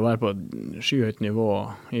få lov til å være på et skyhøyt nivå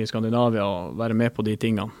i Skandinavia og være med på de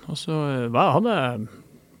tingene. Og så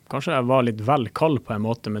kanskje jeg var litt vel kald på en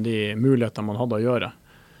måte med de mulighetene man hadde å gjøre.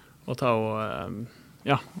 Og ta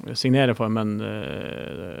og signere for, men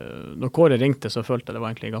når Kåre ringte så følte jeg det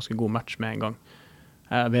var egentlig en ganske god match med en gang.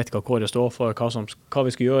 Jeg vet hva Kåre står for, hva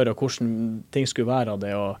vi skulle gjøre og hvordan ting skulle være av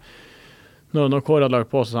det. Og når Kåre hadde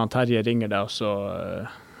lagt på, så sa han Terje ringer deg, og så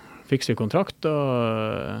fikser vi kontrakt,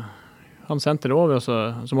 og han sendte det over, og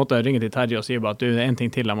så måtte jeg ringe til Terje og si bare at det er en ting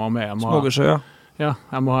til jeg må ha med. Smågersjø, ja. Ja,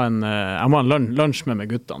 jeg må ha en lunsj med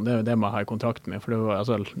guttene, det må jeg ha i kontrakt med, for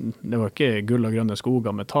det var ikke gull og grønne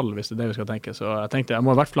skoger med tall, hvis det er det vi skal tenke. Så jeg tenkte jeg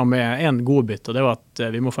må i hvert fall ha med en godbit, og det var at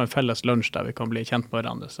vi må få en felles lunsj der vi kan bli kjent med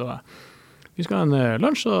hverandre. Så vi skal ha en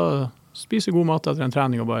lunsj og spise god mat etter en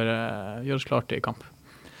trening og bare gjøre oss klart til kamp.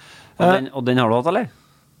 Og den har du hatt, eller?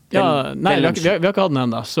 Nei, vi har ikke hatt den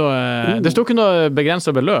enda, så det stod ikke noe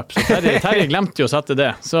begrenset beløp, så Terje glemte jo å sette det,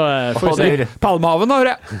 så får vi se. Palmehaven,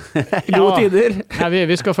 Are! Gode tider! Nei,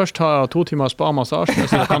 vi skal først ha 2 timer spa-massasje,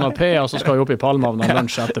 så kanapé, og så skal vi opp i Palmehaven og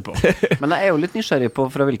lunsj etterpå. Men jeg jo litt nysgjerrig på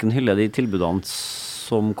fra hvilken hylle de tilbudene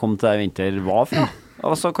som kom til deg i vinter var fra.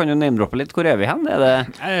 Og så kan du name-droppe litt, hvor vi hen?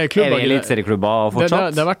 Er vi elitserieklubber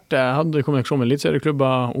fortsatt? Det har vært, jeg hadde kommunikasjon med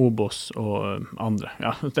elitserieklubber, Obos og andre.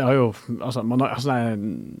 Ja, det har jo, man har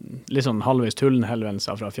litt sånn halvvis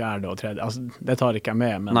tullenhelvendelser fra 4. og 3. Det tar ikke jeg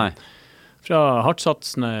med, men fra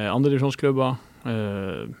hardtsatsende andre divisjonsklubber,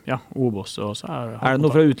 Obos, og så det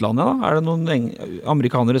noe fra utlandet da? Er det noen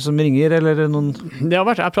amerikanere som ringer, eller noen? Det har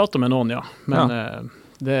vært, jeg prater med noen, men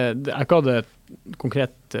jeg ikke hadde et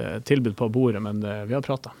konkret tilbud på bordet, men vi har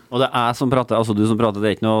pratet. Og det som prater, altså du som prater,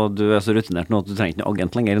 det ikke noe, du så rutinert nå at du trenger ikke noe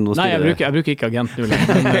agent lenger? Nei, jeg bruker ikke agent nå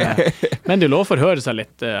lenger, men det er lov for å høre seg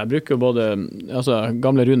litt. Jeg bruker jo både,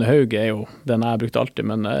 gamle Rune Hauge jo den jeg brukte alltid,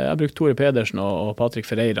 men jeg bruker Tore Pedersen og Patrick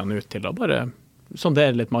Ferreira nå til å bare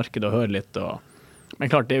sondere litt marked og høre litt.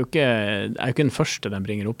 Men klart, jeg er jo ikke den første den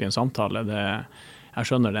bringer opp i en samtale. Jeg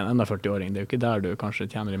skjønner det, en enda 40-åring, det er jo ikke der du kanskje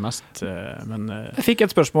tjener mest, men... Jeg fikk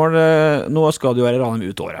et spørsmål, nå skal du være Ranheim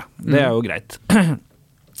ut året, det er jo greit.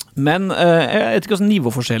 Men jeg vet ikke hvordan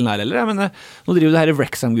nivåforskjellen heller, men nå driver det her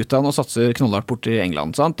Wrexham-guttene og satser knallhardt bort i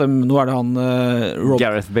England, sant? Nå det han...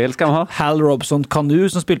 Gareth Bale skal han ha. Hal Robson-Canoe,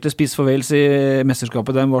 som spilte spiss for Wales i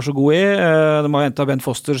mesterskapet de var så gode i. De har hentet Ben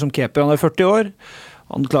Foster som keeper, han 40 år.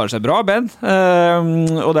 Han klarer seg bra, Ben.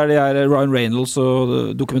 Og det de Ryan Reynolds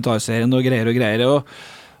og dokumentarserien og greier.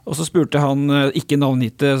 Og så spurte han, ikke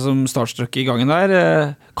navngitte som startstruck i gangen der,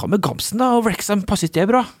 hva med Gamsten da? Og Wrexham passet det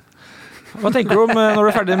bra? Hva tenker du om når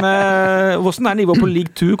du ferdig med... Hvordan nivået på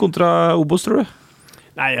League 2 kontra Obos, tror du?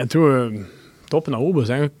 Nei, jeg tror toppen av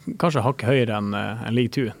Obos kanskje hakket høyere enn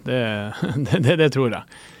League 2. Det tror jeg.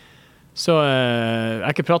 Så jeg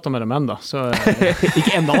har ikke pratet med dem enda, så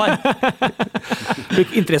ikke enda der.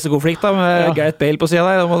 Interessekonflikt da, med Gareth Bale på siden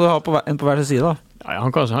der, da må du ha en på hver side da. Ja,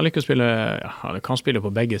 han liker å spille, han kan spille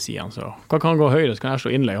på begge sider, så kan han gå høyre, så kan jeg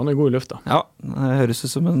slå innlegg, han god i lufta. Ja, det høres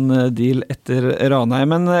ut som en deal etter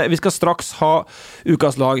Ranheim, men vi skal straks ha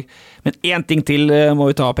ukas lag, men en ting til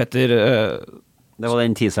må vi ta, Petter. Det var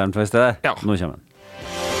den teaseren for i stedet. Ja. Nå kommer den.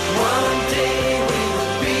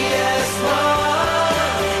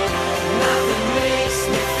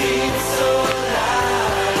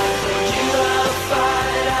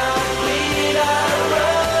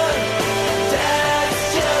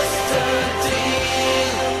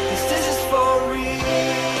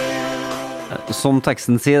 Som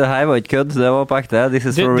teksten sier, det her var ikke kødd, det var på ekte. This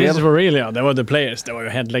is for real. This is for real, ja. Det var The Players. Det var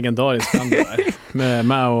jo helt legendarisk band der. Med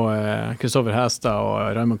meg og Kristoffer Hestad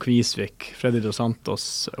og Raymond Kvisvik, Freddy Dos Santos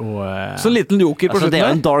og... Så liten joker på slutten der. Det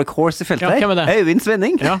jo en dark horse i feltet her. Ja, hvem det? Øyvind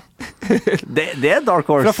Svenning. Ja. det dark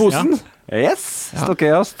horse. Fra Fosen. Ja. Yes,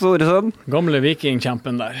 Stokkøya, store sønn. Gamle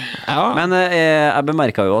vikingkjempen der. Ja. Men jeg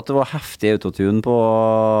bemerket jo at det var heftig autotune på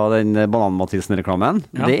den Banan-Mathisen-reklamen.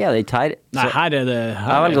 Ja. Det det ikke her. Nei, her det...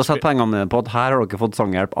 Jeg velger å sette pengene mine på at her har dere fått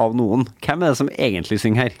sanghjelp av noen. Hvem det som egentlig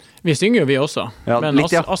synger her? Vi synger jo vi også, ja, men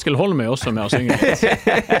litt, ja. Askild Holm jo også med å synge.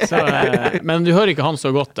 Så, men du hører ikke han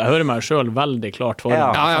så godt. Jeg hører meg selv veldig klart for meg.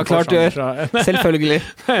 Ja, klart du gjør. Selvfølgelig.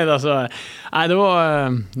 Nei, det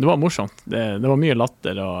var morsomt. Det var mye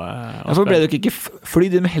latter. Hvorfor ble du ikke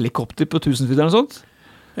flydd inn med helikopter på 1000 eller noe sånt?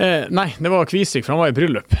 Nei, det var Kvisvik, for han var i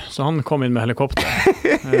bryllup, så han kom inn med helikopter.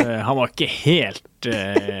 Han var ikke helt...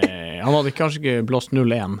 han hadde kanskje ikke blåst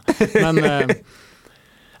 0-1, men...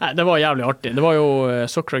 Nei, det var jævlig artig. Det var jo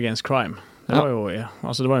Soccer Against Crime. Det var jo,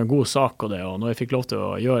 det var en god sak og det, og når jeg fikk lov til å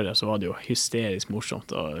gjøre det, så var det jo hysterisk morsomt.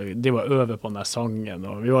 Og de var øve på den sangen,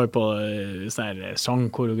 og vi var jo på sånn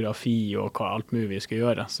sangkoreografi og alt mulig vi skulle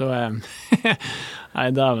gjøre. Så nei,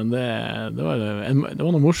 dæven, det var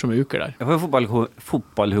noen morsomme uker der. Ja, for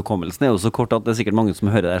fotballhukommelsen jo så kort at det sikkert mange som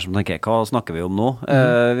hører det her som tenker, hva snakker vi om nå?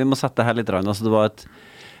 Vi må sette det her litt rann. Altså, det var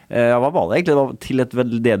hva var det egentlig? Det var til et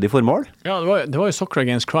veldedig formål? Ja, det var jo Soccer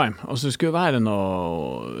Against Crime. Altså, det skulle være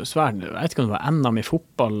noe svært, jeg vet ikke om det var NM i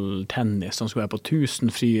fotballtennis som skulle være på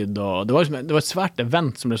Tusenfryd, og det var et svært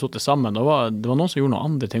event som ble satt sammen. Det var noen som gjorde noen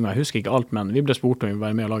andre ting, og jeg husker ikke alt, men vi ble spurt om vi ville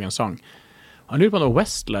være med og lage en sang. Jeg lurer på noe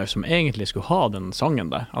Westlife som egentlig skulle ha den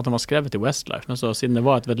sangen der, at den var skrevet i Westlife, men så siden det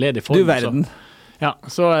var et veldedig formål... Du verden! Ja,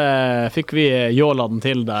 så fikk vi jåla den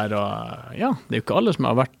til der, og ja, det er jo ikke alle som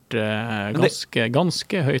har vært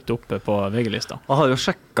ganske høyt oppe på VG-lista. Jeg har jo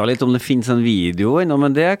sjekket litt om det finnes en video ennå,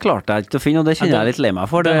 men det klarte jeg ikke å finne, og det kjenner jeg litt lei meg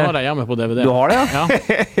for. Den har jeg hjemme på DVD. Du har det, ja?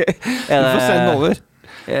 Du får sende den over.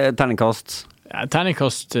 Terningkast? Ja,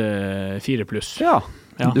 terningkast 4+. Ja.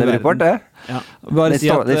 Ja, det blir bort det. Bare si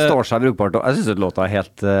at Det står seg brukbart, og jeg synes at låta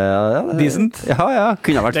helt decent. Ja,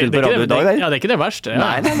 kunne ha vært spilt på radio i dag der. Ja, det er ikke det verste.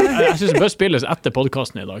 Nei. Jeg synes det bør spilles etter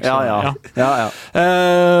podcasten i dag. Så, Ja.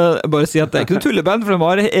 Bare si at det er ikke noe tulleband, for de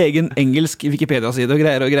har egen engelsk Wikipedia-side og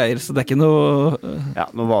greier, så det er ikke noe... Ja,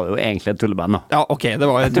 nå var det jo egentlig et tulleband da. Ja, ok, det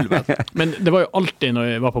var et tulleband. Men det var jo alltid når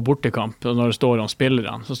jeg var på bortekamp, og når det står om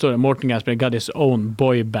spillerne, så står det Morten Gausberg got his own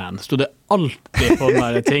boyband. Stod det alltid på den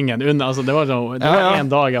der tingen under, altså det var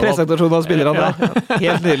en dag jeg var... Presentasjon av spillerne der.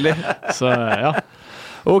 Helt nydelig. Så, ja.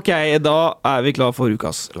 Ok, da er vi klar for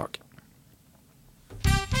ukas lag.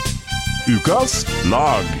 Ukas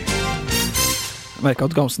lag. Jeg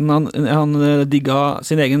merket at Gamsten, han digga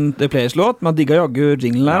sin egen Players-låt, men han digga jaggu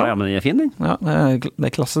jinglen her. Ja, men den er fin, den. Ja,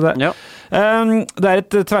 det er klasse det. Ja. Det er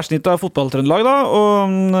et tverrsnitt av fotballtrøndelag da,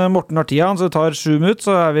 og Morten har tida, så det tar 7 minutter,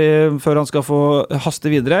 så er vi før han skal få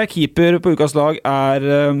haste videre. Keeper på ukas lag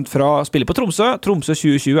er fra spiller på Tromsø. Tromsø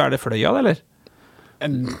 2020, er det Fløya, eller?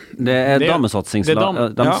 Det er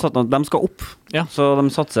damesatsingslag. De skal opp, så de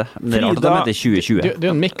satser. Det er rart at de heter 2020. Det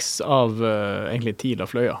er en mix av egentlig TIL og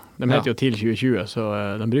Fløya. De heter jo TIL 2020, så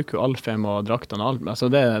de bruker jo Alfheim og draktene og alt. Altså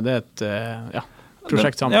det er et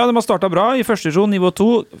prosjekt sammen. Ja, de har startet bra i første divisjon, nivå 2.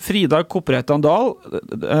 Frida Koppereitan Dahl,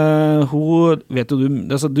 hun, vet du,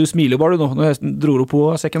 altså, du smiler bare du nå, når jeg drar opp på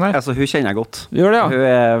sekken her. Altså, hun kjenner jeg godt. Gjør det, ja. Hun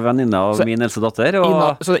er venninne av min eldste datter.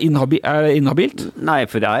 Og... Så er det inhabilt? Nei,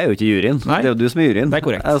 for jeg er jo ikke juryen. Nei. Det er jo du som er juryen. Det er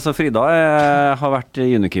korrekt. Altså, Frida har vært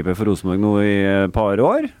juniorkeeper for Rosenborg nå i et par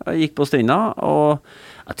år. Jeg gikk på Strinda, og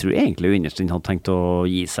jeg tror egentlig hun innerst inne hadde tenkt å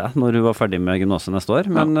gi seg når hun var ferdig med gymnaset neste år,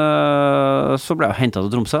 men så ble hun hentet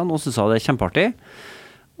til Tromsø, og så sa det kjempeartig.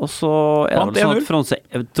 Og så er det vel sånn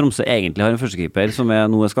at Tromsø egentlig har en førstekeeper som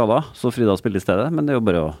nå er skadet, så Frida spiller i stedet, men det er jo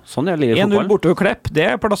bare sånn jeg liker fotball. 1-0 borte og Klepp, det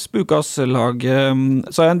er plass på ukas lag.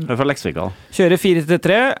 Så det er fra Leksvika. Kjører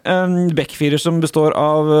 4-3, backfirer som består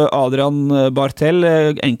av Adrian Bartel,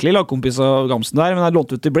 egentlig lagkompis av Gamsten der, men er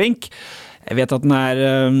lånt ut til Blink. Jeg vet at den er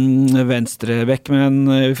venstreback, men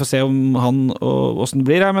vi får se om han og hvordan det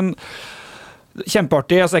blir her, men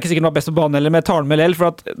kjempeartig, altså det er ikke sikkert noe best på banen eller med talen med Lell, for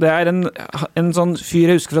at det er en sånn fyr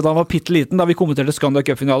jeg husker fra da han var pitteliten, da vi kommenterte Scandia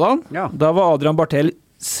Cup-finalen. Ja. Da var Adrian Bartel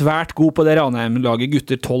svært god på det Ranheim-laget,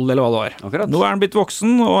 gutter 12 eller hva det var. Akkurat. Nå er han blitt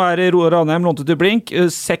voksen og er i Ranheim låntet til Blink.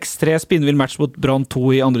 6-3 spinnvill match mot Brann 2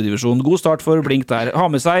 i andre divisjon. God start for Blink der. Ha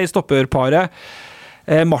med seg stopperparet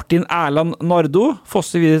Martin Erland Nardo,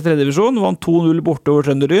 Fosse videre i tredje divisjon, vant 2-0 borte over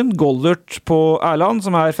Trønderlyn. Goldert på Erland,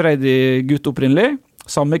 som er Freidig-gutt opprinnelig,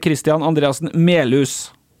 sammen med Christian Andreasen Melhus,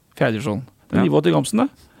 fjerde divisjon. Det er nivået til Gamsten, det.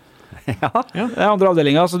 Ja. Det er andre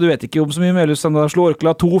avdelinga, så du vet ikke om så mye Melhus. Han slår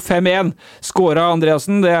Orkla 2-5-1. Skåra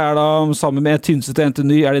Andreasen, det er da sammen med Tynset og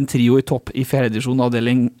NTNY, er det en trio i topp i fjerde divisjon,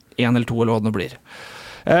 avdeling 1 eller 2, eller hva det blir.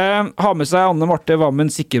 Ha med seg Anne Marte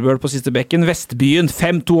Vammen Sikkerbøl på siste bekken. Vestbyen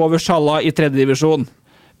 5-2 over Sjalla i tredje divisjon.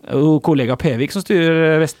 Kollega Pevik som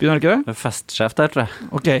styrer Vestbyen, er det ikke det? Festsjef der, tror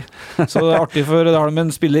jeg. Ok, så det er artig, for da har de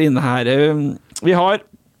en spiller inne her. Vi har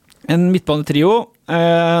en midtbanetrio.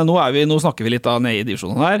 Nå snakker vi litt da nede i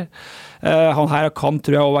divisjonen her. Han her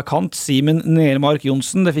tror jeg over kant, Simen Nermark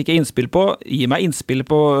Jonsen, det fikk jeg innspill på. Gi meg innspill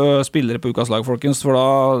på spillere på ukas lag, folkens, for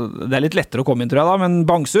da det er litt lettere å komme inn, tror jeg da. Men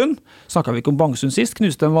Bangsund, snakket vi ikke om Bangsund sist,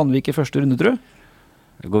 knuste en Vanvik i første runde, tror jeg.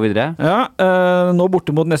 Gå videre. Ja, nå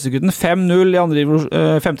borte mot Nessegutten. 5-0 i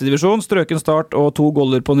femte divisjon, strøken start og 2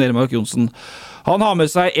 goller på Nermark Jonsen. Han har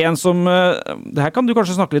med seg en som, det her kan du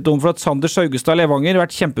kanskje snakke litt om, for at Sander Saugestad Levanger har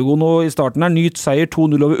vært kjempegod nå i starten her. Nyt seier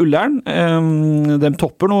 2-0 over Ullern. De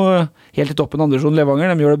topper nå helt i toppen av andre divisjon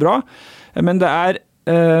Levanger, de gjør det bra. Men det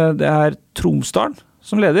er Tromsdalen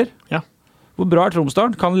som leder. Ja. Hvor bra er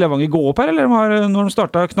Tromsdalen? Kan Levanger gå opp her, eller når de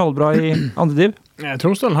startet knallbra i andre div?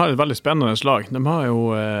 Tromsdalen har et veldig spennende slag. De har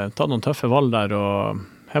jo tatt noen tøffe valg der og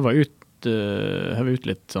hevet ut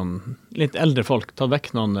litt eldre folk, tatt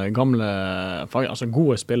vekk noen gamle, altså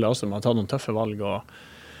gode spillere også, som har tatt noen tøffe valg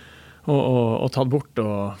og tatt bort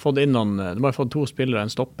og fått inn noen, de har fått 2 spillere,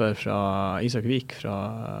 en stopper fra Isak Vik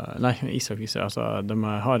altså de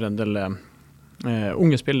har en del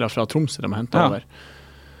unge spillere fra Tromsø de har hentet over.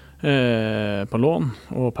 På lån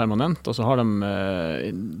og permanent, og så har de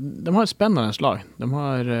har et spennende slag. Det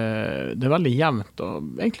er veldig jevnt,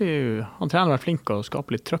 og egentlig han trener vært flink å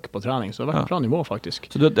skape litt trøkk på trening, så det har vært et bra nivå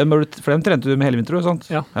faktisk. Så for dem trente du med hele vinter, sant?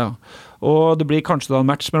 Ja. Og det blir kanskje da en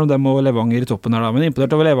match mellom dem og Levanger i toppen her da, men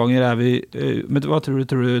imponert over Levanger er vi, men hva tror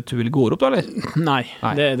du vil gå opp da, eller? Nei.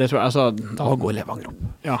 Det tror jeg, altså... Da går Levanger opp.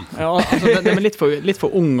 Ja, altså de er litt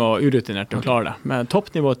for ung og urutinert til å klare det, men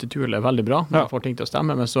toppnivået til Tuel er veldig bra, de får ting til å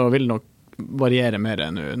stemme, men så vil det nok variere mer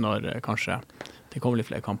enn når kanskje det kommer litt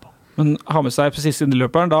flere kamper. Men ha med seg precis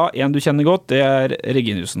inneløperen da, en du kjenner godt, det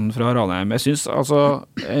Reginiussen fra Ranheim. Jeg synes, altså,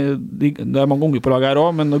 det mange unge på laget her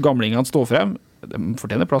også, men når gamlingene står frem, de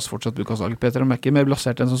fortjener plass fortsatt Bukaslag. Peter, de ikke mer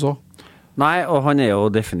blasert enn som så. Nei, og han jo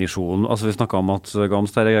definisjonen, altså vi snakket om at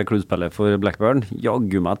Gamsten klubbspiller for Blackburn,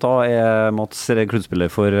 jaggu meg ta Mats klubbspiller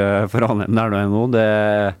for Ranheim der nå.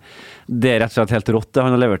 Det rett og slett helt rått.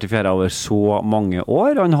 Han har levert i fjerde over så mange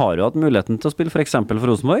år. Han har jo hatt muligheten til å spille for eksempel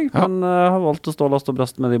for Rosenborg, men har valgt å stå last og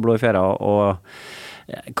brast med de blå i fjerde, og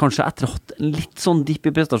kanskje etter å ha hatt en litt sånn dipp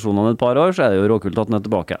i prestasjonene et par år, så det jo råkult at han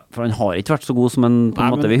tilbake. For han har ikke vært så god som en, på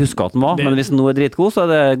en måte vi husker at han var, men hvis han nå dritgod, så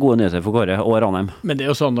det gode nyheter for Kåre og Ranheim. Men det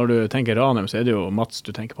jo sånn, når du tenker Ranheim, så det jo Mats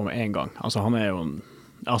du tenker på med en gang. Altså, han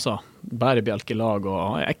jo bærebjelke lag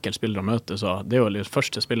og ekkel spiller å møte, så det jo den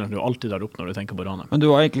første spilleren du alltid har opp når du tenker på Ranheim. Men du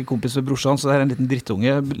var egentlig kompis med brorsan, så det en liten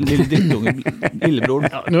drittunge, lillebroren.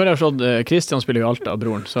 Ja, nå har jeg slått, Kristian spiller jo alt av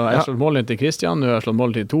broren, så jeg har slått målet til Kristian, nå har jeg slått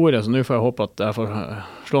målet til Tore, så nå får jeg håpe at jeg får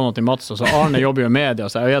slå noe til Mats, og så Arne jobber jo i media,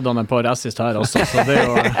 så jeg har gitt han en par assist her også, så det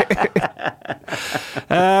jo...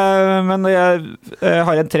 Men jeg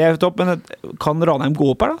har en 3 topp, men kan Ranheim gå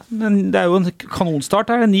opp her da? Men det jo en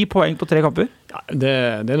kanonstart her, det 9 poeng på 3 kamper. Ja,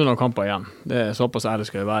 det noen kamper igjen. Det såpass ærlig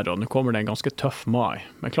skal det være, og nå kommer det en ganske tøff mai.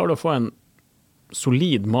 Men klarer du å få en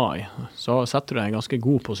solid mai, så setter du en ganske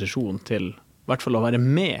god posisjon til i hvert fall å være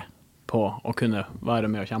med på å kunne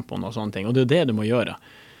være med og kjempe om og sånne ting. Og det det du må gjøre.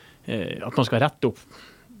 At man skal rette opp,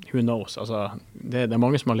 who knows. Altså, det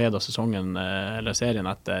mange som har ledet sesongen eller serien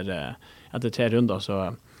etter 3 runder, så...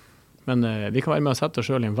 Men vi kan være med og sette oss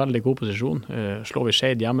selv i en veldig god posisjon. Slår vi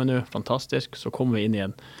Shade hjemme nå, fantastisk, så kommer vi inn i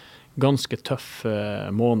en ganske tøff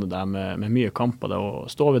måned der med mye kamper. Og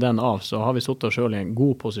står vi den av, så har vi satt oss selv i en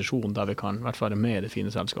god posisjon der vi kan i hvert fall være med i det fine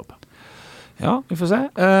selskapet. Ja, vi får se.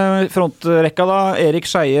 Frontrekka da, Erik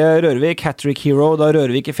Skeie Rørvik, hat-trick hero, da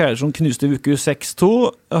Rørvik i fjerde som knuste Vuku 6-2.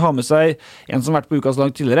 Har med seg en som har vært på ukas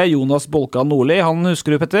lag tidligere, Jonas Bolka Nordli. Han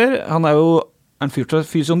husker du, Petter? Han jo en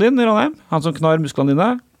fysioen din i Ranheim, han som knar musklene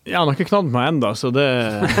dine. Ja, han har ikke knadd meg enda, så det...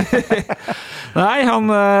 Nei, han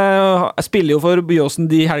spiller jo for Byåsen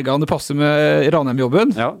de helgene det passer med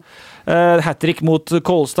Ranheim-jobben. Ja. Hattrick mot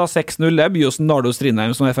Kolstad 6-0, det Byåsen Nardos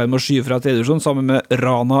Strindheim som ferd med å skyve fra tredjevisjon sammen med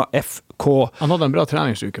Rana FK. Han hadde en bra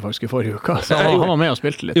treningsuke faktisk i forrige uke, så han var med og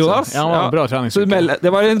spilte litt. Jonas? Ja, han var en bra treningsuke.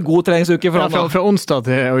 Det var en god treningsuke for han. Fra onsdag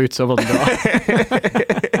til og ut så var det bra.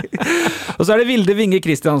 Og så det Vilde Vinge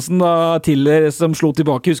Kristiansen da, Tiller som slo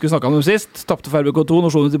tilbake, husker vi snakket om dem sist, tappte for RBK2, nå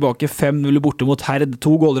slo de tilbake 5-0 borte mot Herd,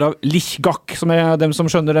 2 goller av Lichgak, som dem som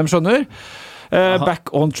skjønner, dem skjønner. Back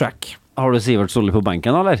on track. Har du Sivert Solli på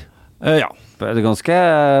benken, eller? Ja. Det ganske...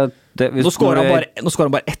 Nå skårer han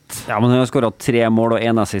bare 1. Ja, men han har skåret 3 mål og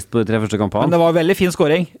 1 assist på de 3 første kampene. Men det var veldig fin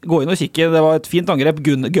skåring. Gå inn og kikke. Det var et fint angrep.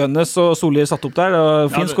 Gunnes og Solli satt opp der. Det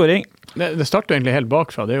var fin skåring. Det starter egentlig helt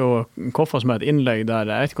bakfra. Det jo Koffa som et innlegg der.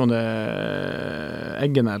 Jeg vet ikke om det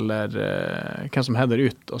Eggen eller hvem som header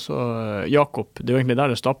ut. Og så Jakob. Det jo egentlig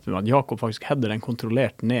der det stapper med at Jakob faktisk header den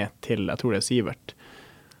kontrollert ned til, jeg tror det Sivert.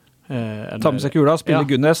 Ta med seg kula, spiller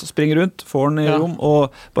Gunnes, springer rundt, får den i rom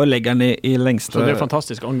og bare legger den i lengste. Så det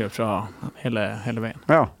fantastisk angrep fra hele veien.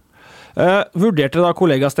 Ja. Vurderte da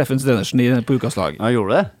kollega Steffen Stenersen på ukas lag? Ja,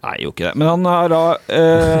 gjorde det? Nei, gjorde ikke det. Men han har da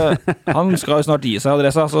han skal jo snart gi seg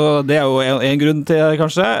adressa, så det jo en grunn til det,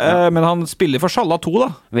 kanskje. Men han spiller for Sjalla 2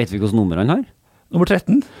 da. Vet vi hvilket nummer han har? Nummer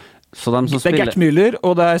 13. Så de som det Gert Müller,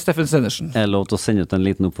 og det Steffen Stenersen. Er det lov til å sende ut en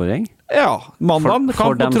liten oppfordring? Ja, mandag.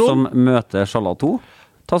 For dem som møter Sjalla 2?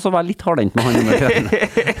 Ta så vær litt hardent med han nummer 13.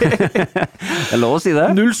 Det lov å si det.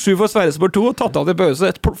 0-7 for Sverresborg 2, tatt av til pause,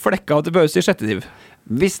 et flekka av til pause i 6. div.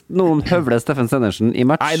 Hvis noen høvler Steffen Stenersen i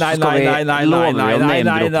match, nei, skal vi love å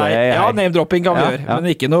name-droppe. Ja, name-dropping kan vi gjøre, men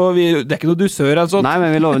ikke noe, det ikke noe dusør eller sånt. Nei,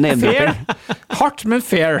 men vi lover name-dropping. Fair. Hardt, men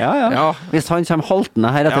fair. Ja. Hvis han kommer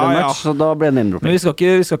haltende her etter en match, så da blir det name-dropping. Men vi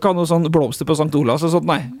skal ikke ha noe sånn blomster på St. Olavs og sånt,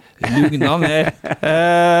 nei. Lugna ned.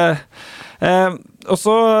 Og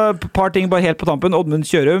så et par ting bare helt på tampen. Oddmund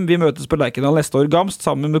Kjørum, vi møtes på Lerkendal neste år Gamst.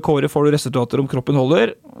 Sammen med Kåre får du resultater om kroppen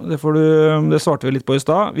holder. Det svarte vi litt på i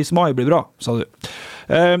sted. Hvis mai blir bra, sa du.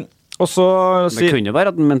 Og så det kunne jo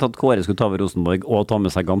være at man mente at Kåre skulle ta over Rosenborg og ta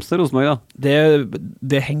med seg Gamst til Rosenborg da.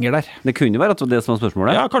 Det henger der. Det kunne jo være at det var det som var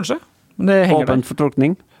spørsmålet. Ja, kanskje. Men det henger åpen for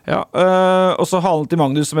tolkning. Ja, og så halen til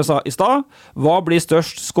Magnus som jeg sa i sted. Hva blir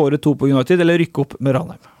størst, skåre 2 på United eller rykke opp med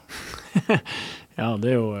Ranheim? Ja,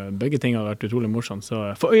 det jo, begge ting har vært utrolig morsomt,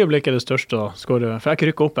 så for øyeblikket det største å skåre, for jeg ikke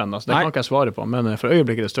rykker opp enda, så det kan ikke jeg svare på, men for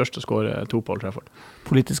øyeblikket det største å skåre 2 på Old Trafford.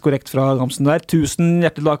 Politisk korrekt fra Gamsten der. 1000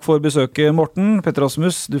 hjertelig takk for besøket, Morten. Petter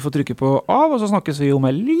Rasmus, du får trykke på av, og så snakkes vi om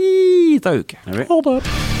en liten uke. Ha det!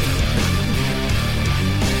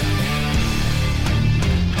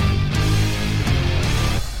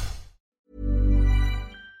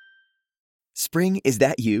 Spring, is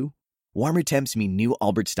that you? Warmer temps mean new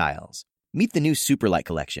Allbirds styles. Meet the new Superlight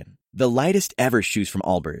collection, the lightest ever shoes from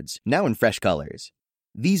Allbirds, now in fresh colors.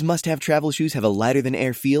 These must-have travel shoes have a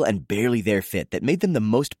lighter-than-air feel and barely-there fit that made them the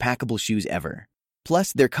most packable shoes ever.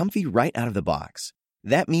 Plus, they're comfy right out of the box.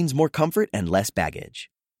 That means more comfort and less baggage.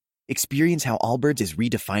 Experience how Allbirds is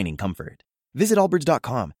redefining comfort. Visit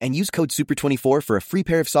allbirds.com and use code SUPER24 for a free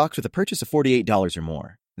pair of socks with a purchase of $48 or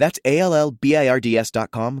more. That's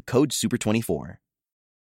ALLBIRDS.com, code SUPER24.